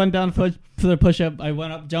 I went down for the push up. I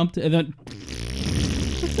went up, jumped, and then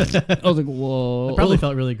I was like, whoa. It probably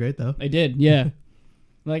felt really great, though. I did, yeah.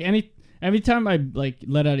 Like every time I like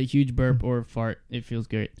let out a huge burp or fart, it feels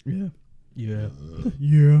great. Yeah. Yeah.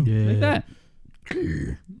 Like that.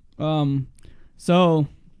 So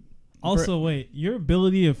Also, wait, your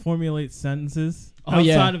ability to formulate sentences Oh,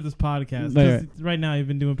 yeah. outside of this podcast, 'cause right now you've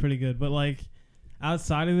been doing pretty good, but like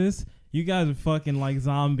outside of this, you guys are fucking like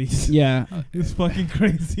zombies. yeah, It's fucking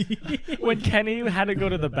crazy. When Kenny had to go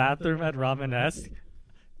to the bathroom at Ramen-esque,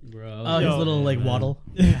 Bro. Oh, his Yo. little, like, waddle.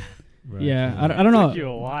 yeah. I don't took you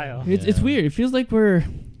know. a while. It's weird. It feels like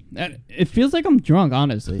it feels like I'm drunk.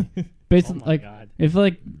 Honestly, based Oh on, my like God. if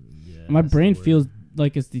like my that's brain the word. feels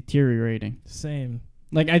like it's deteriorating. Same.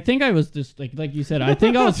 Like I think I was just like you said. I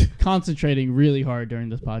think I was concentrating really hard during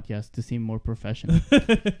this podcast to seem more professional.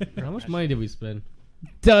 How much money did we spend?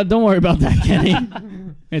 Don't worry about that, Kenny.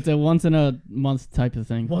 It's a once in a month type of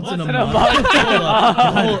thing. Once in a in a month. month.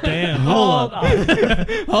 Hold Damn. Hold up.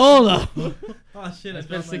 Hold up. Oh shit! I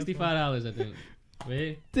spent $65, I think.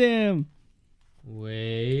 Wait. Damn.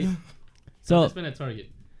 I So spent at Target.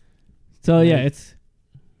 yeah, it's.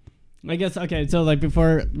 I guess okay. So like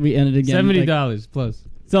before we ended again, like, $70 plus.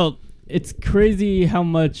 so it's crazy how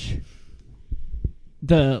much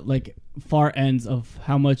the like far ends of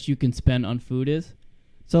how much you can spend on food is.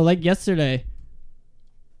 So like yesterday,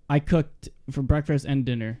 I cooked for breakfast and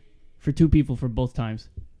dinner for 2 people for both times,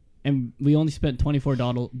 and we only spent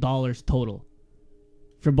 $24 total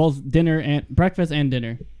for both dinner and breakfast and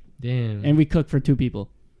dinner, Damn. and we cooked for 2 people.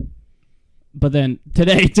 But then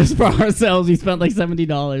today, just for ourselves, we spent like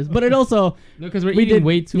 $70. But it also no, because we're we eating did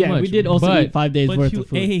way too much. We did also but, eat 5 days But worth you of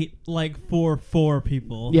food. ate like for 4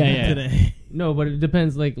 people. Yeah. Today. No, but it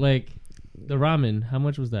depends. Like the ramen. How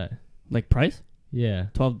much was that? Like price? Yeah.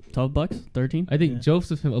 $12, 13. I think Yeah.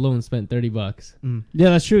 Joseph alone spent $30. Mm. Yeah,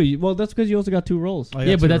 that's true. Well, that's because you also got 2 rolls. Oh,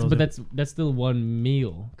 Yeah, but two rolls, that's still one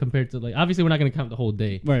meal compared to like obviously we're not gonna count the whole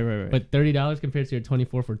day. Right. But $30 compared to your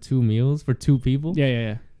 24 for 2 meals for 2 people.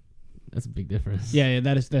 Yeah. That's a big difference. Yeah,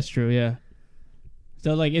 that's true. Yeah.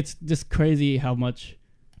 So like, it's just crazy how much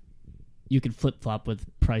you can flip flop with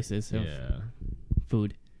prices of Yeah.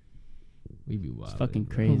 food. We be wild. It's fucking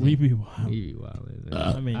crazy. We be wild. We be wild.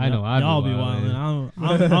 I mean, I know. y'all be wild.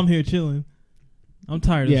 I'm here chilling. I'm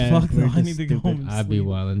tired Yeah, as fuck. we're Though. I just need to go stupid. home and I be sleep.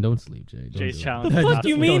 wild and don't sleep, Jay. Don't Jay's do it. challenge. The fuck Not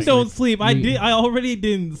you to mean go don't sleep. sleep? I already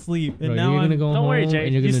didn't sleep, and Bro, now you're I'm gonna go Don't home worry, Jay.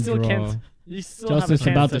 and you're You gonna still draw. can't. You still have a Joseph's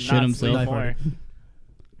chance about to to shit not himself. sleep more.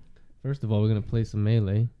 First of all, we're gonna play some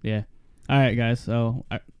Melee. Yeah. All right, guys. So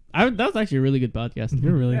that was actually a really good podcast.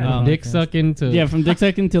 You're really Yeah. good. Dick sucking to Yeah, from dick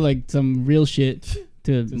sucking to like some real shit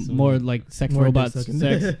to some- more like sex More dick robots, sucking.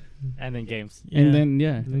 sex, And then games. and then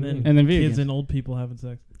and then, and then video kids games. and old people having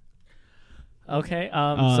sex. Okay. So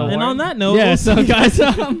And Warren, on that note, Yeah, we'll so see- guys,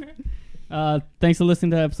 thanks for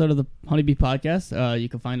listening to that episode of the Honeybee Podcast. You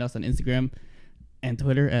can find us on Instagram and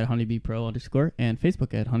Twitter at honeybeepro_ and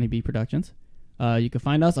Facebook at Honeybee Productions. You can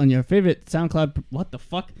find us on your favorite SoundCloud. What the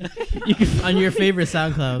fuck? You can On your favorite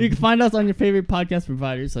SoundCloud. You can find us on your favorite podcast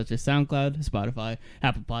providers such as SoundCloud, Spotify,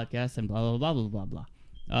 Apple Podcasts, and blah, blah, blah, blah, blah,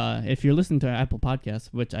 blah. If you're listening to Apple Podcasts,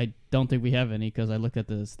 which I don't think we have any because I looked at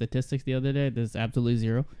the statistics the other day, there's absolutely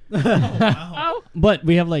zero. Wow. But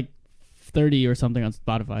we have like 30 or something on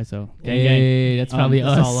Spotify, so gang, gang. Hey, that's probably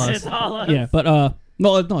That's us. all us. It's all us. Yeah, but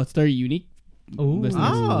no, it's 30 unique Ooh. listeners.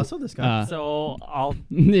 Oh, so this guy. So all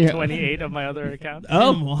Yeah. 28 of my other accounts.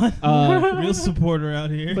 Come on. Uh, Real supporter out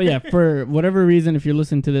here. But yeah, for whatever reason, if you're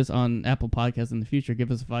listening to this on Apple Podcasts in the future, give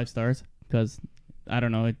us 5 stars because I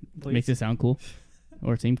don't know, it Please. makes it sound cool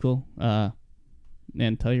or seem cool.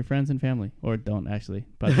 And tell your friends and family, or don't actually,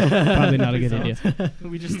 but probably not a good idea.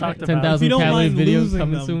 We just talked 10,000 about. If you don't calorie mind videos losing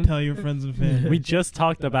coming them, soon. tell your friends and family. We just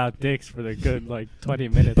talked about dicks for the good 20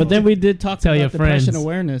 minutes. But then we did talk Tell about your depression friends.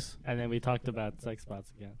 awareness, and then we talked about sex spots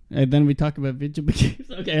again. and then we talked about video games.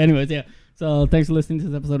 Okay, anyways, yeah. So thanks for listening to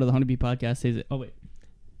this episode of the Honeybee Podcast. Oh wait,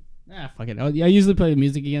 fuck it. I usually play the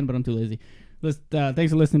music again, but I'm too lazy.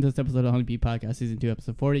 Thanks for listening to this episode of the Honeybee Podcast, Season 2,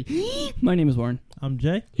 Episode 40. My name is Warren. I'm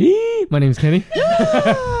Jay. My name's Kenny.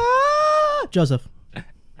 Joseph.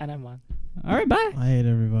 And I'm on. All right, bye. I hate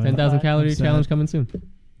everybody. 10,000 Bye. calorie I'm sad. challenge coming soon.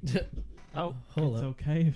 Oh. Hold It's up. okay.